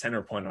not a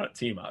center point on a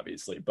team,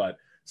 obviously, but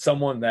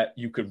someone that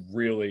you could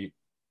really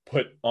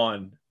put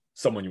on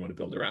someone you want to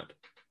build around.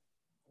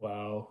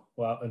 Wow.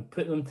 And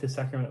put them to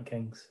Sacramento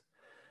Kings.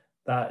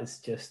 That is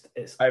just,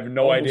 it's. I have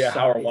no idea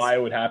how or why it's,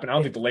 it would happen.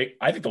 I think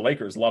the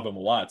Lakers love him a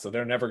lot, so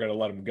they're never going to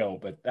let him go.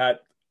 But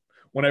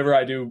whenever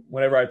I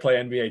play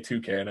NBA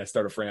 2K and I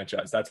start a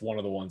franchise, that's one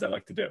of the ones I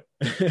like to do.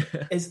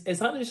 Is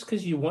that just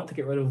because you want to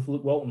get rid of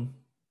Luke Walton?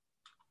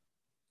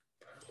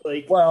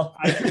 Like, well,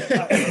 I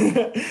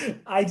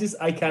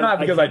can't. Not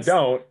because I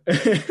don't.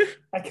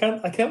 I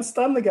can't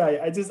stand the guy.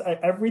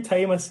 Every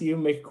time I see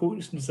him make a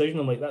coaching decision,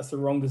 I'm like, that's the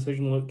wrong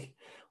decision. Look,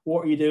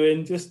 what are you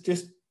doing? Just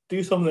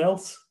do something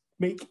else.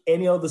 Make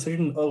any other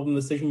decision other than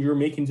the decision you're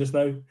making just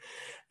now.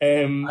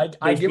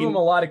 I give him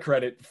a lot of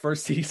credit.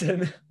 First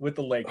season with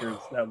the Lakers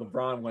that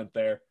LeBron went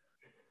there.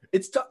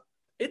 It's tough.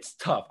 It's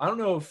tough. I don't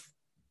know if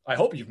I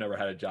hope you've never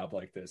had a job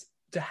like this.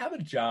 To have a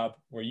job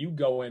where you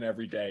go in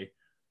every day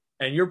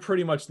and you're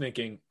pretty much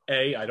thinking,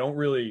 I'm not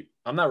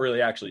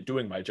really actually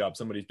doing my job.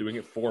 Somebody's doing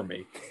it for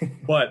me,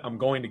 but I'm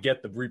going to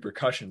get the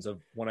repercussions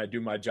of when I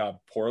do my job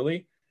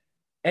poorly.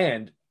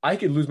 And I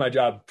could lose my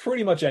job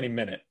pretty much any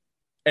minute.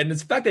 And the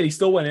fact that he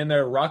still went in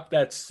there, rocked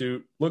that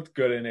suit, looked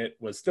good in it,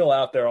 was still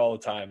out there all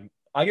the time.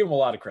 I give him a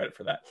lot of credit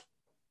for that.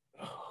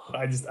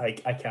 I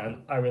can't.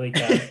 I really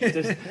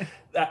can't.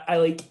 I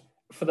like,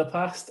 for the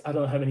past, I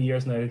don't know how many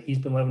years now, he's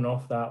been living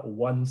off that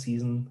one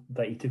season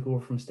that he took over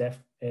from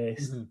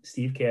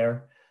Steve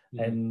Kerr.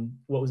 And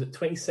what was it,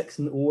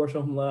 26-0 or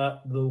something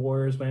like that? The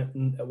Warriors went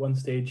in at one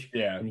stage.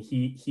 Yeah. And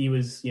he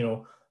was,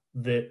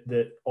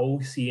 the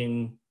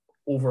all-seeing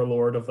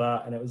overlord of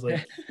that, and it was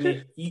like,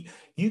 mate,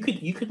 you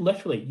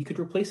could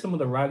replace him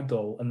with a rag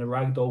doll, and the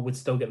rag doll would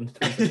still get them to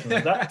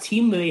 26. That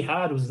team that they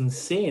had was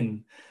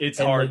insane. It's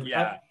hard.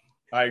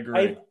 I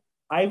agree.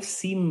 I've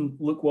seen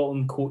Luke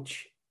Walton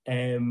coach.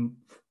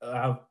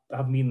 I've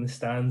been in the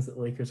stands at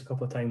the Lakers a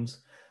couple of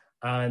times,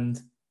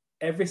 and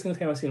every single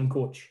time I've seen him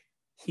coach,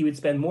 he would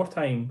spend more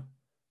time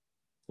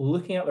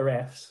looking at the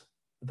refs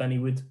than he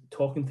would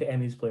talking to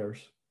any of his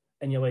players.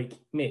 And you're like,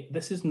 mate,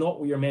 this is not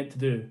what you're meant to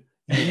do.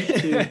 You need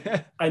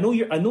to, I know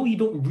you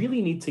don't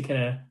really need to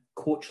kind of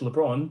coach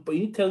LeBron, but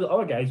you need to tell the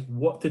other guys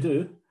what to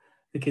do,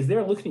 because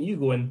they're looking at you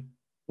going,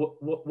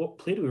 what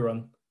play do we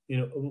run?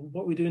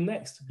 What are we doing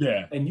next?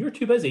 Yeah. And you're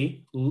too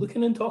busy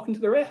looking and talking to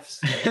the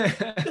refs.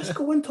 Just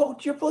go and talk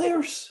to your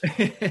players.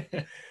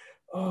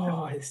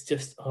 I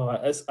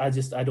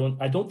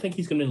don't think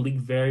he's going to league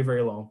very,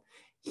 very long.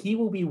 He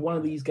will be one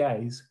of these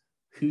guys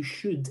who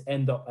should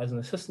end up as an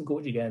assistant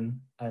coach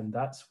again, and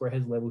that's where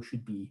his level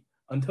should be.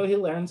 Until he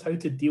learns how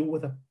to deal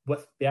with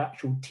the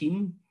actual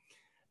team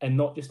and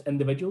not just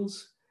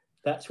individuals,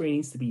 that's where he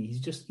needs to be.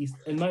 He's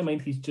in my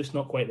mind, he's just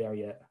not quite there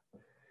yet.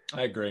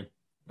 I agree.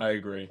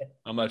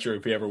 I'm not sure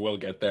if he ever will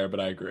get there, but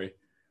I agree.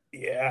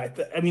 Yeah,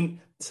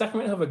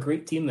 Sacramento have a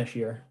great team this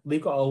year.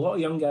 They've got a lot of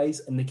young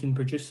guys, and they can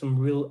produce some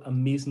real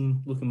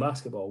amazing looking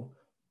basketball.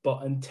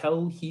 But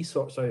until he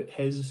sorts out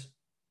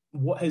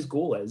what his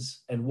goal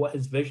is and what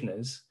his vision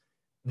is,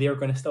 they are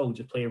going to still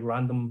just play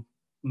random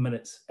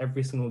minutes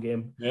every single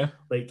game. Yeah.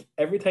 Like,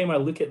 every time I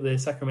look at the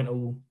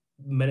Sacramento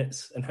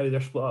minutes and how they're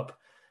split up,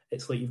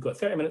 it's like you've got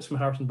 30 minutes from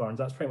Harrison Barnes.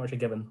 That's pretty much a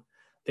given.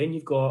 Then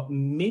you've got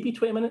maybe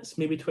 20 minutes,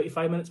 maybe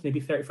 25 minutes, maybe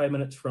 35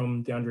 minutes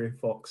from DeAndre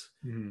Fox.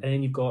 And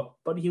then you've got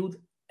Buddy Hield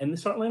in the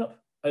starting lineup,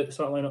 out the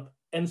starting lineup,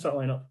 in the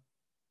starting lineup.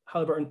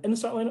 Halliburton in the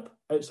starting lineup,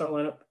 out the starting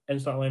lineup, in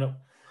the starting lineup.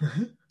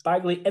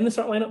 Bagley in the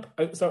starting lineup,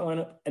 out the starting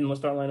lineup, in the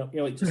starting lineup.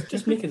 You're like,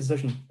 just make a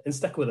decision and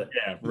stick with it.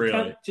 Yeah, really.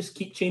 You can't just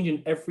keep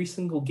changing every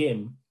single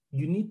game.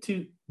 You need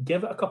to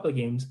give it a couple of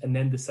games and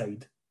then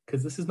decide,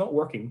 because this is not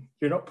working.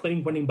 You're not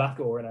playing winning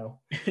basketball right now.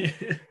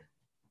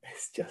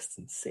 It's just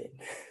insane.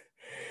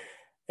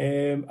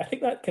 I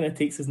think that kind of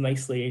takes us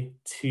nicely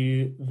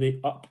to the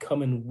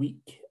upcoming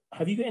week.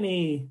 Have you got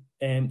any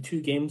 2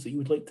 games that you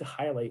would like to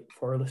highlight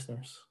for our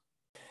listeners?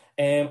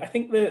 I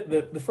think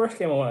the first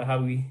game I want to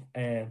have we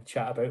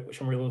chat about, which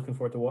I'm really looking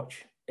forward to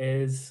watch,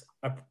 is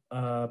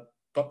a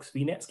Bucks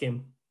v Nets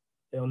game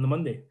on the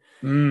Monday.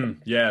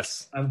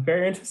 Yes. I'm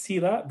very interested to see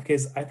that,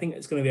 because I think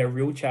it's going to be a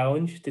real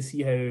challenge to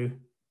see how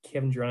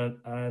Kevin Durant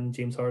and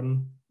James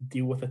Harden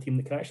deal with a team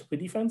that can actually play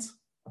defense.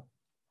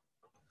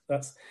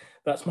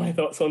 That's my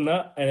thoughts on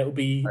that, and it'll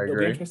be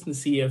interesting to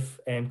see if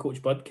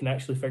Coach Bud can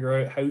actually figure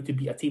out how to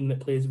beat a team that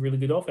plays really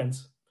good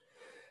offense,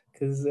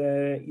 because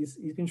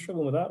he's been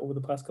struggling with that over the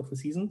past couple of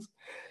seasons.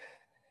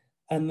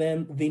 And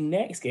then the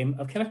next game,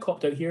 I've kind of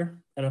copped out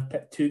here, and I've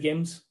picked 2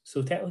 games,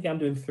 so technically I'm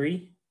doing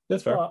 3.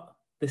 That's fair. But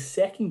the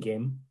second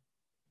game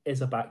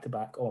is a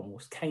back-to-back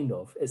almost, kind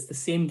of. It's the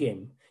same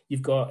game.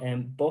 You've got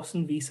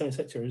Boston v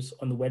 76ers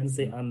on the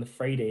Wednesday and the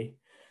Friday.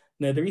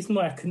 Now, the reason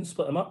why I couldn't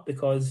split them up,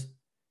 because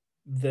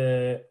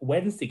the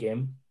Wednesday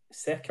game,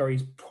 Seth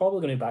Curry's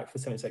probably going to be back for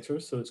the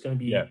 76ers, so it's going to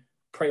be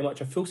pretty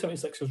much a full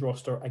 76ers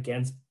roster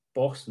against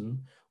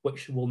Boston,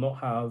 which will not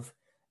have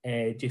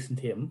Jason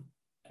Tatum.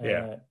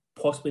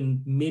 Possibly,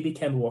 maybe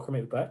Kemba Walker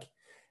might be back.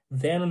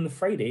 Then on the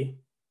Friday,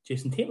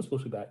 Jason Tatum's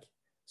supposed to be back.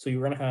 So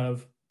you're going to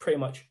have pretty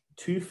much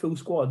 2 full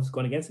squads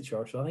going against each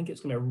other. So I think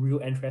it's going to be a real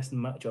interesting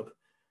matchup,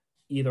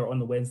 either on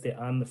the Wednesday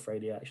and the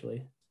Friday,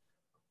 actually.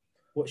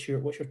 What's your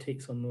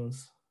takes on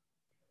those?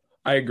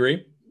 I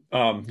agree.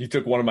 You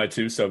took one of my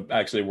two, so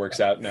actually it works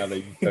out now that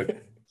you took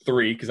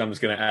three, because I'm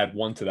just going to add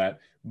one to that.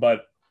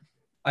 But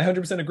I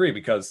 100% agree,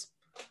 because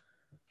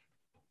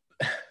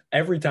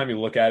every time you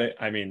look at it,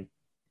 I mean,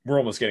 we're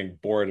almost getting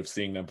bored of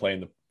seeing them play in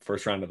the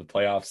first round of the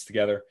playoffs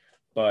together.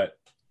 But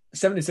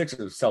 76ers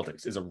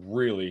Celtics is a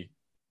really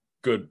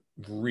good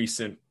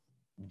recent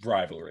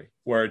rivalry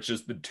where it's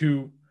just the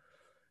two,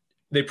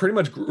 they pretty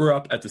much grew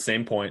up at the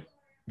same point.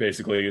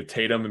 Basically,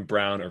 Tatum and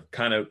Brown are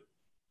kind of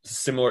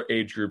similar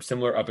age group,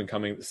 similar up and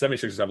coming. The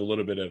 76ers have a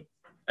little bit of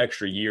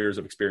extra years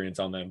of experience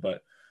on them,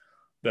 but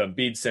the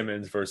Embiid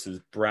Simmons versus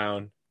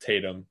Brown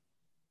Tatum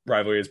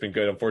rivalry has been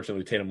good.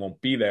 Unfortunately, Tatum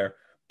won't be there,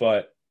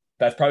 but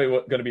that's probably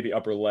going to be the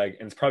upper leg,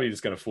 and it's probably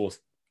just going to fool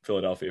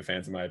Philadelphia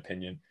fans, in my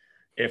opinion.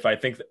 I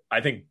think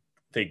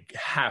they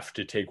have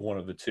to take one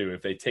of the two.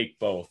 If they take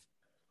both,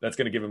 that's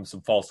going to give them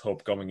some false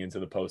hope going into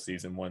the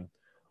postseason when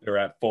they're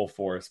at full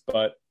force.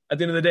 But at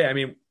the end of the day, I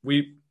mean,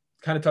 we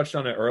kind of touched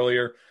on it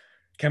earlier.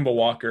 Kemba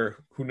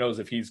Walker, who knows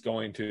if he's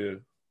going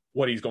to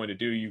what he's going to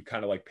do. You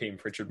kind of like Peyton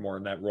Pritchard more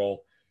in that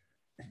role.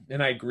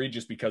 And I agree,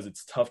 just because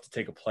it's tough to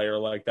take a player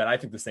like that. I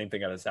think the same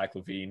thing out of Zach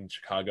LaVine in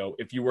Chicago.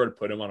 If you were to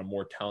put him on a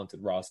more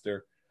talented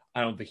roster,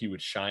 I don't think he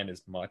would shine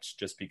as much,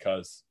 just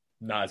because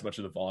not as much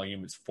of the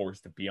volume is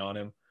forced to be on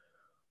him.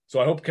 So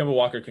I hope Kemba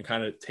Walker can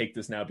kind of take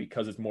this now,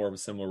 because it's more of a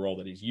similar role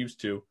that he's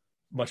used to.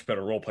 Much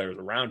better role players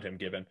around him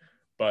given.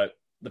 But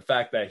the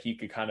fact that he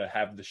could kind of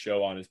have the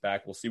show on his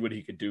back, we'll see what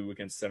he could do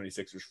against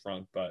 76ers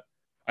front. But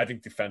I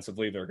think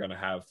defensively, they're going to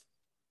have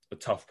a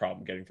tough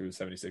problem getting through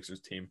the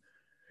 76ers team.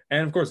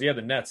 And of course, the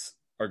Nets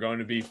are going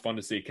to be fun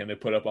to see. Can they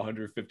put up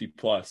 150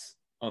 plus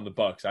on the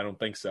Bucks? I don't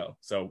think so.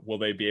 So will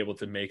they be able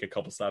to make a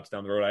couple stops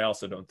down the road? I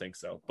also don't think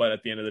so. But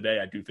at the end of the day,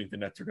 I do think the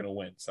Nets are going to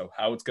win. So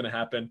how it's going to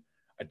happen,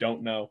 I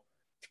don't know.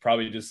 It's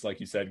probably just, like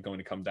you said, going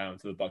to come down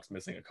to the Bucks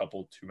missing a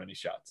couple too many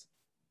shots.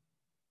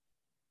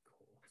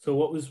 So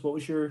what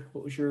was your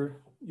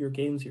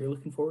games that you're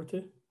looking forward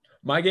to?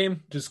 My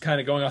game, just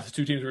kind of going off the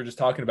two teams we were just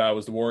talking about,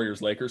 was the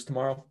Warriors-Lakers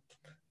tomorrow.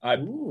 I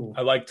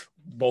liked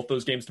both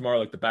those games tomorrow,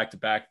 like the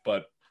back-to-back,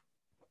 but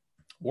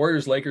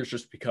Warriors-Lakers,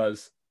 just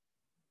because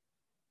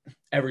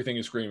everything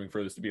is screaming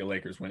for this to be a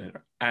Lakers win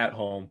at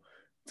home.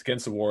 It's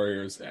against the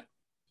Warriors.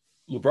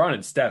 LeBron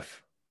and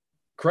Steph,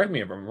 correct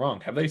me if I'm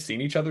wrong, have they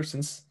seen each other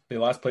since they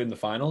last played in the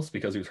finals,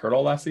 because he was hurt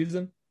all last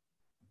season?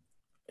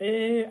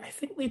 I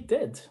think they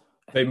did.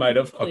 They might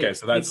have. Okay,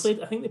 so that's...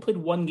 I think they played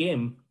one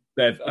game.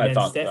 I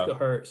thought Steph got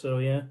hurt, so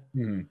yeah.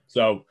 Mm-hmm.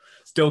 So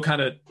still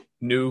kind of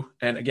new.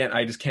 And again,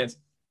 I just can't...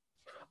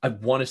 I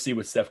want to see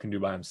what Steph can do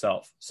by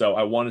himself. So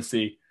I want to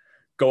see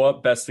go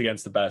up best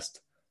against the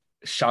best,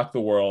 shock the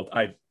world.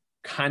 I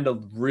kind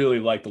of really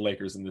like the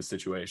Lakers in this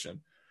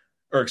situation.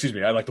 Or excuse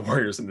me, I like the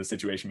Warriors in this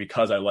situation,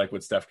 because I like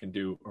what Steph can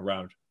do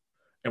around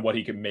and what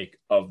he can make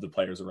of the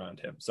players around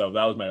him. So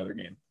that was my other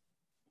game.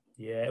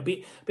 Yeah, it'll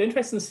be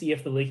interesting to see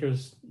if the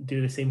Lakers do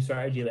the same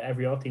strategy that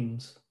every other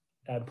team's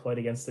employed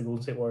against the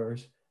Golden State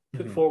Warriors.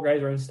 Put four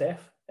guys around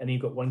Steph, and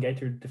you've got one guy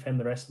to defend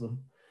the rest of them.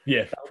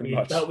 Yeah, pretty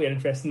much. That'll be an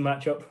interesting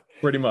matchup.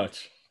 Pretty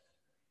much.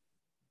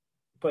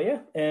 But yeah,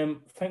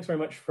 thanks very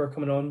much for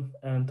coming on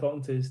and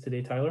talking to us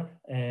today, Tyler.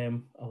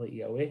 I'll let you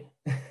get away.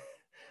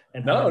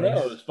 No,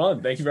 it was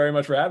fun. Thank you very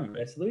much for having me.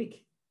 Rest of the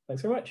week.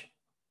 Thanks very much.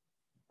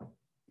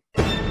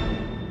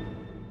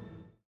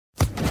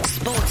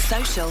 Sports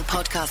Social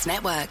Podcast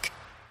Network.